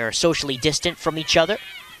and I are socially distant from each other.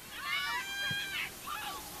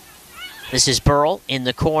 This is Burl in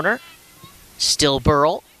the corner. Still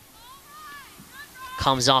Burl.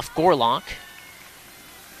 Comes off Gorlock.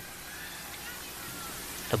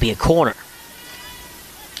 It'll be a corner.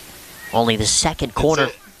 Only the second corner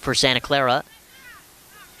for Santa Clara.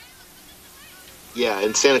 Yeah,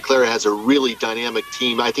 and Santa Clara has a really dynamic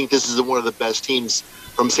team. I think this is one of the best teams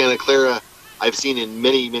from Santa Clara I've seen in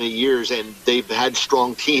many, many years, and they've had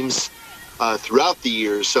strong teams throughout the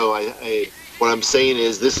years. So what I'm saying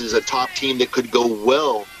is this is a top team that could go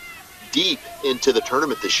well deep into the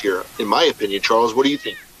tournament this year, in my opinion. Charles, what do you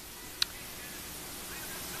think?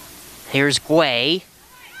 Here's Guay.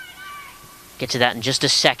 Get to that in just a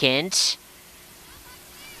second.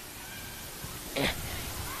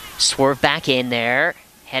 Swerve back in there,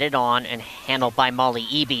 headed on, and handled by Molly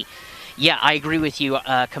Eby. Yeah, I agree with you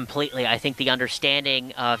completely. I think the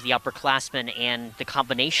understanding of the upperclassmen and the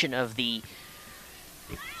combination of the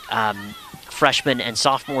freshmen and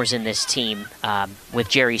sophomores in this team with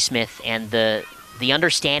Jerry Smith and the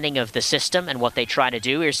understanding of the system and what they try to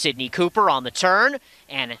do. Here's Sydney Cooper on the turn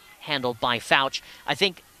and handled by Fouch. I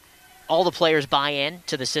think all the players buy in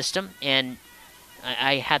to the system, and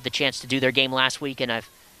I had the chance to do their game last week, and I've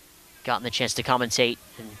gotten the chance to commentate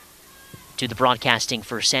and do the broadcasting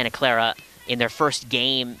for Santa Clara in their first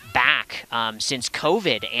game back since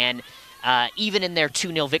COVID, and even in their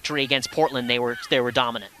 2-0 victory against Portland, they were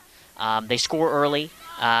dominant. They score early,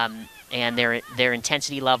 and their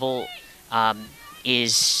intensity level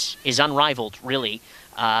is unrivaled, really,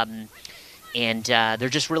 and they're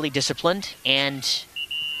just really disciplined, and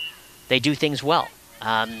they do things well.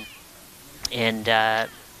 And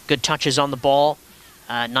good touches on the ball,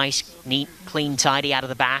 nice, neat, clean, tidy out of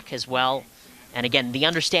the back as well. And again, the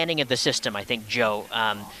understanding of the system, I think, Joe,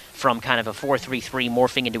 from kind of a 4-3-3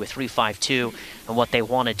 morphing into a 3-5-2, and what they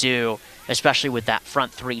want to do, especially with that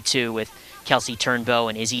front 3-2 with Kelsey Turnbow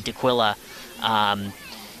and Izzy DeQuilla,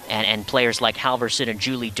 and players like Halverson and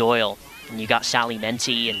Julie Doyle. And you got Sally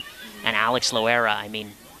Menti and Alex Loera. I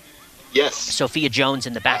mean, yes. Sophia Jones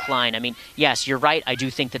in the back line. I mean, yes, you're right. I do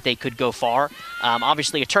think that they could go far.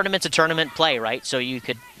 Obviously, a tournament's a tournament play, right? So you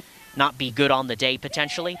could not be good on the day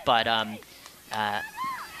potentially, but I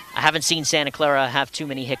haven't seen Santa Clara have too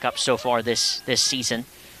many hiccups so far this season.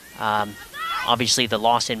 Obviously, the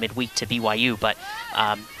loss in midweek to BYU, but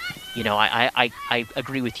you know, I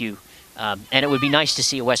agree with you. And it would be nice to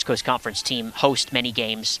see a West Coast Conference team host many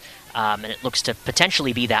games, and it looks to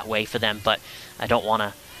potentially be that way for them, but I don't want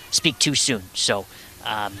to speak too soon. So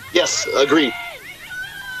yes, agreed.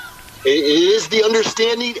 It is the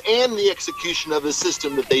understanding and the execution of the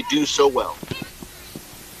system that they do so well.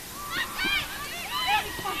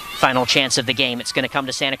 Final chance of the game. It's going to come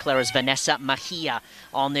to Santa Clara's Vanessa Mejia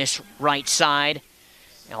on this right side.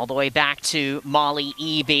 All the way back to Molly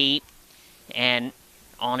Eby. And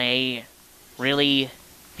on a really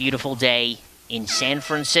beautiful day in San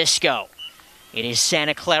Francisco. It is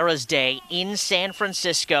Santa Clara's day in San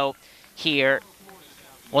Francisco here.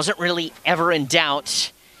 Wasn't really ever in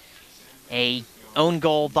doubt. A own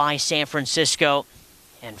goal by San Francisco,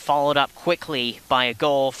 and followed up quickly by a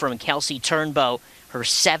goal from Kelsey Turnbow, her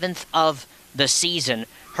 7th of the season,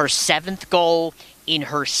 her 7th goal in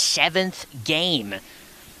her 7th game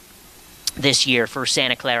this year for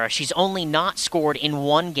Santa Clara. She's only not scored in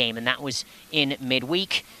one game, and that was in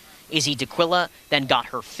midweek. Izzy DeQuilla then got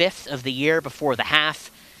her 5th of the year before the half,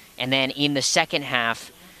 and then in the second half,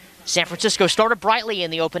 San Francisco started brightly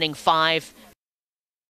in the opening 5